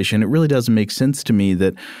conversation, it really does make sense to me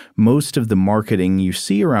that most of the marketing you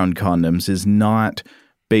see around condoms is not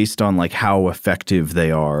based on like how effective they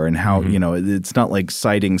are and how, it's not like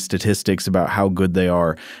citing statistics about how good they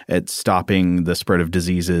are at stopping the spread of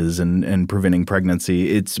diseases and preventing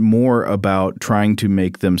pregnancy. It's more about trying to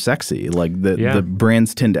make them sexy. Like the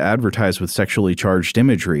brands tend to advertise with sexually charged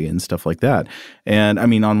imagery and stuff like that. And I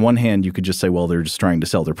mean, on one hand, you could just say, well, they're just trying to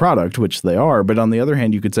sell their product, which they are. But on the other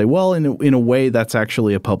hand, you could say, well, in a way, that's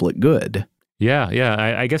actually a public good. Yeah.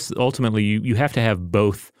 I guess ultimately you have to have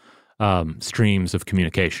both streams of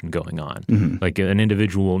communication going on. Mm-hmm. Like an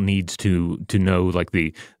individual needs to know like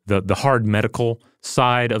the hard medical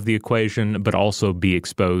side of the equation, but also be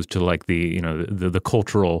exposed to like the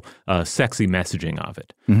cultural sexy messaging of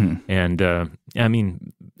it. Mm-hmm. And I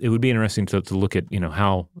mean, it would be interesting to look at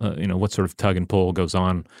how what sort of tug and pull goes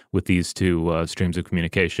on with these two streams of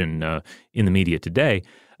communication in the media today.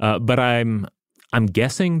 But I'm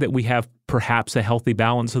guessing that we have perhaps a healthy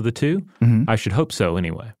balance of the two. Mm-hmm. I should hope so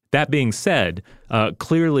anyway. That being said,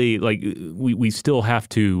 clearly, like we still have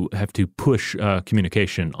to push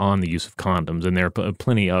communication on the use of condoms, and there are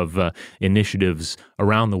plenty of initiatives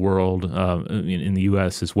around the world, in the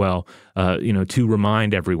U.S. as well, to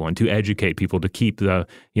remind everyone, to educate people, to keep the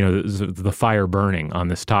fire burning on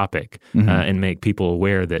this topic, mm-hmm. And make people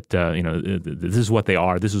aware that this is what they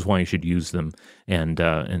are, this is why you should use them, and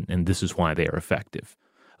this is why they are effective.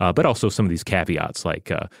 But also some of these caveats,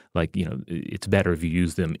 like it's better if you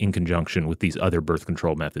use them in conjunction with these other birth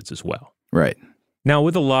control methods as well. Right. Now,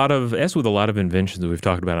 with a lot of inventions that we've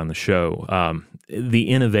talked about on the show, the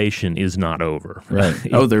innovation is not over. Right.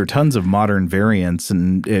 There are tons of modern variants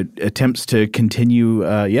and attempts to continue,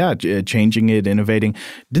 changing it, innovating.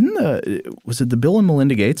 Was it the Bill and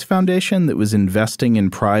Melinda Gates Foundation that was investing in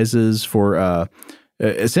prizes for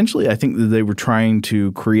essentially, I think that they were trying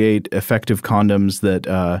to create effective condoms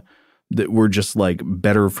that were just like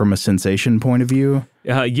better from a sensation point of view?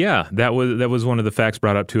 That was one of the facts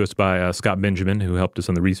brought up to us by Scott Benjamin, who helped us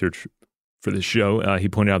on the research for this show. He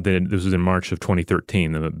pointed out that this was in March of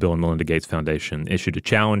 2013. The Bill and Melinda Gates Foundation issued a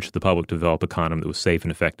challenge to the public to develop a condom that was safe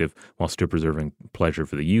and effective while still preserving pleasure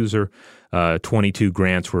for the user. 22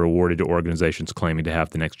 grants were awarded to organizations claiming to have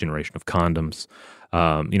the next generation of condoms.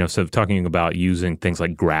 So talking about using things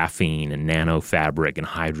like graphene and nanofabric and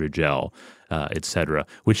hydrogel, et cetera,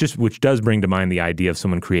 which does bring to mind the idea of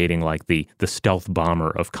someone creating like the stealth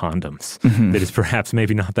bomber of condoms mm-hmm. that is perhaps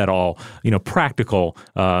maybe not that all, practical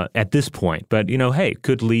at this point, but,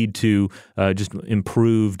 could lead to just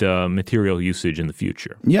improved material usage in the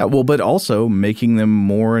future. Yeah, well, but also making them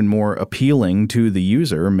more and more appealing to the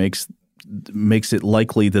user makes it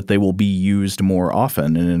likely that they will be used more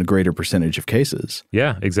often and in a greater percentage of cases.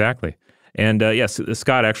 Yeah, exactly. And yes,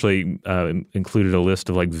 Scott actually included a list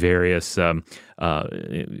of like various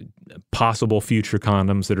possible future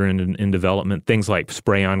condoms that are in development. Things like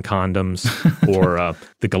spray-on condoms or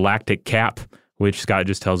the galactic cap, which Scott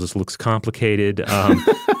just tells us looks complicated.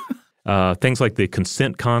 Things like the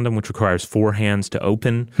consent condom, which requires 4 hands to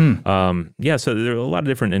open. So there are a lot of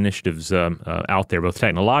different initiatives out there, both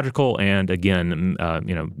technological and, again,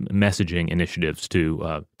 messaging initiatives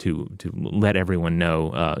to let everyone know,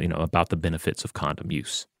 about the benefits of condom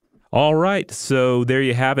use. All right, so there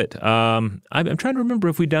you have it. I'm trying to remember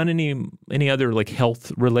if we've done any other like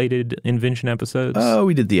health-related invention episodes. Oh,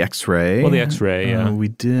 we did the X-ray. Well, the X-ray, yeah. We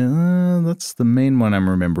did. That's the main one I'm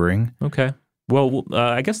remembering. Okay. Well,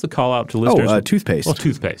 I guess the call out to listeners. Toothpaste. Well,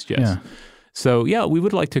 toothpaste, yes. Yeah. So, yeah, we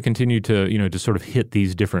would like to continue to, to sort of hit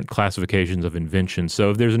these different classifications of invention.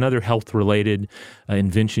 So if there's another health-related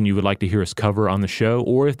invention you would like to hear us cover on the show,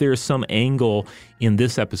 or if there's some angle in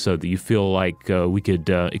this episode that you feel like we could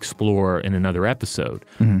explore in another episode,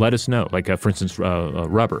 let us know. Like, for instance,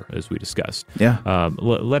 rubber, as we discussed. Yeah.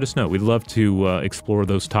 Let us know. We'd love to explore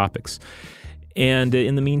those topics. And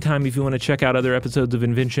in the meantime, if you want to check out other episodes of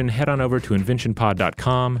Invention, head on over to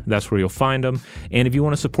inventionpod.com. That's where you'll find them. And if you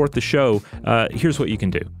want to support the show, here's what you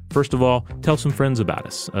can do. First of all, tell some friends about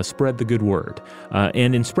us. Spread the good word.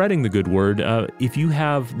 And in spreading the good word, if you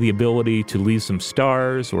have the ability to leave some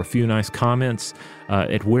stars or a few nice comments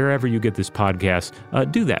at wherever you get this podcast,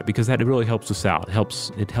 do that, because that really helps us out.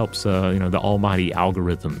 It helps the almighty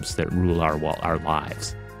algorithms that rule our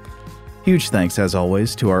lives. Huge thanks, as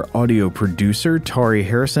always, to our audio producer, Tari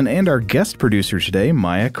Harrison, and our guest producer today,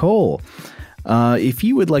 Maya Cole. If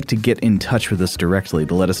you would like to get in touch with us directly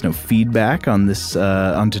to let us know feedback on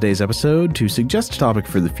today's episode, to suggest a topic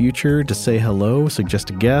for the future, to say hello,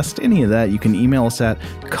 suggest a guest, any of that, you can email us at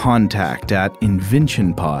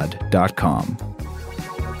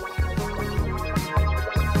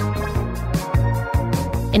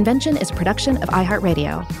contact@inventionpod.com. Invention is a production of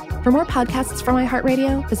iHeartRadio. For more podcasts from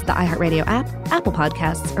iHeartRadio, visit the iHeartRadio app, Apple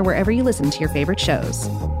Podcasts, or wherever you listen to your favorite shows.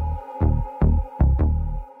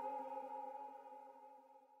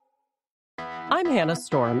 I'm Hannah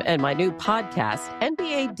Storm, and my new podcast,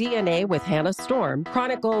 NBA DNA with Hannah Storm,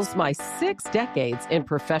 chronicles my 6 decades in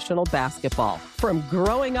professional basketball. From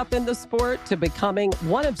growing up in the sport to becoming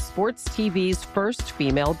one of sports TV's first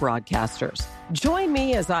female broadcasters. Join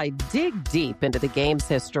me as I dig deep into the game's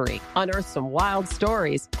history, unearth some wild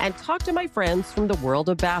stories, and talk to my friends from the world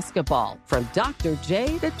of basketball, from Dr.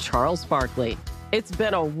 J to Charles Barkley. It's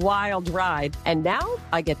been a wild ride, and now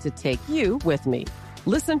I get to take you with me.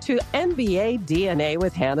 Listen to NBA DNA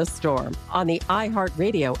with Hannah Storm on the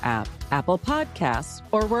iHeartRadio app, Apple Podcasts,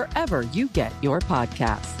 or wherever you get your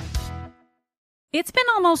podcasts. It's been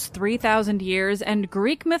almost 3,000 years, and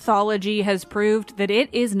Greek mythology has proved that it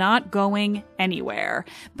is not going anywhere.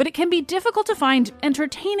 But it can be difficult to find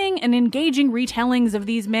entertaining and engaging retellings of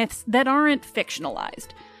these myths that aren't fictionalized.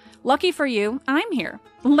 Lucky for you, I'm here.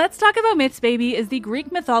 Let's Talk About Myths, Baby is the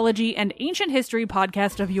Greek mythology and ancient history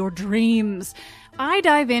podcast of your dreams. I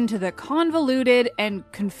dive into the convoluted and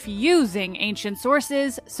confusing ancient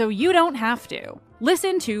sources so you don't have to.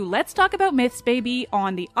 Listen to Let's Talk About Myths, Baby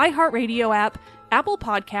on the iHeartRadio app, Apple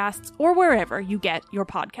Podcasts, or wherever you get your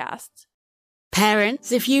podcasts.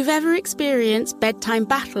 Parents, if you've ever experienced bedtime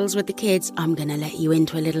battles with the kids, I'm going to let you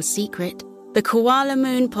into a little secret. The Koala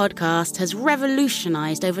Moon podcast has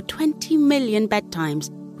revolutionized over 20 million bedtimes,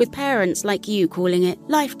 with parents like you calling it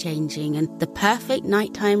life-changing and the perfect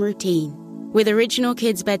nighttime routine. With original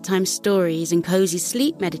kids' bedtime stories and cozy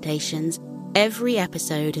sleep meditations, every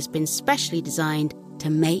episode has been specially designed to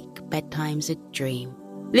make bedtimes a dream.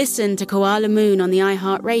 Listen to Koala Moon on the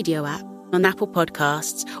iHeartRadio app, on Apple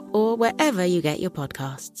Podcasts, or wherever you get your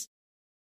podcasts.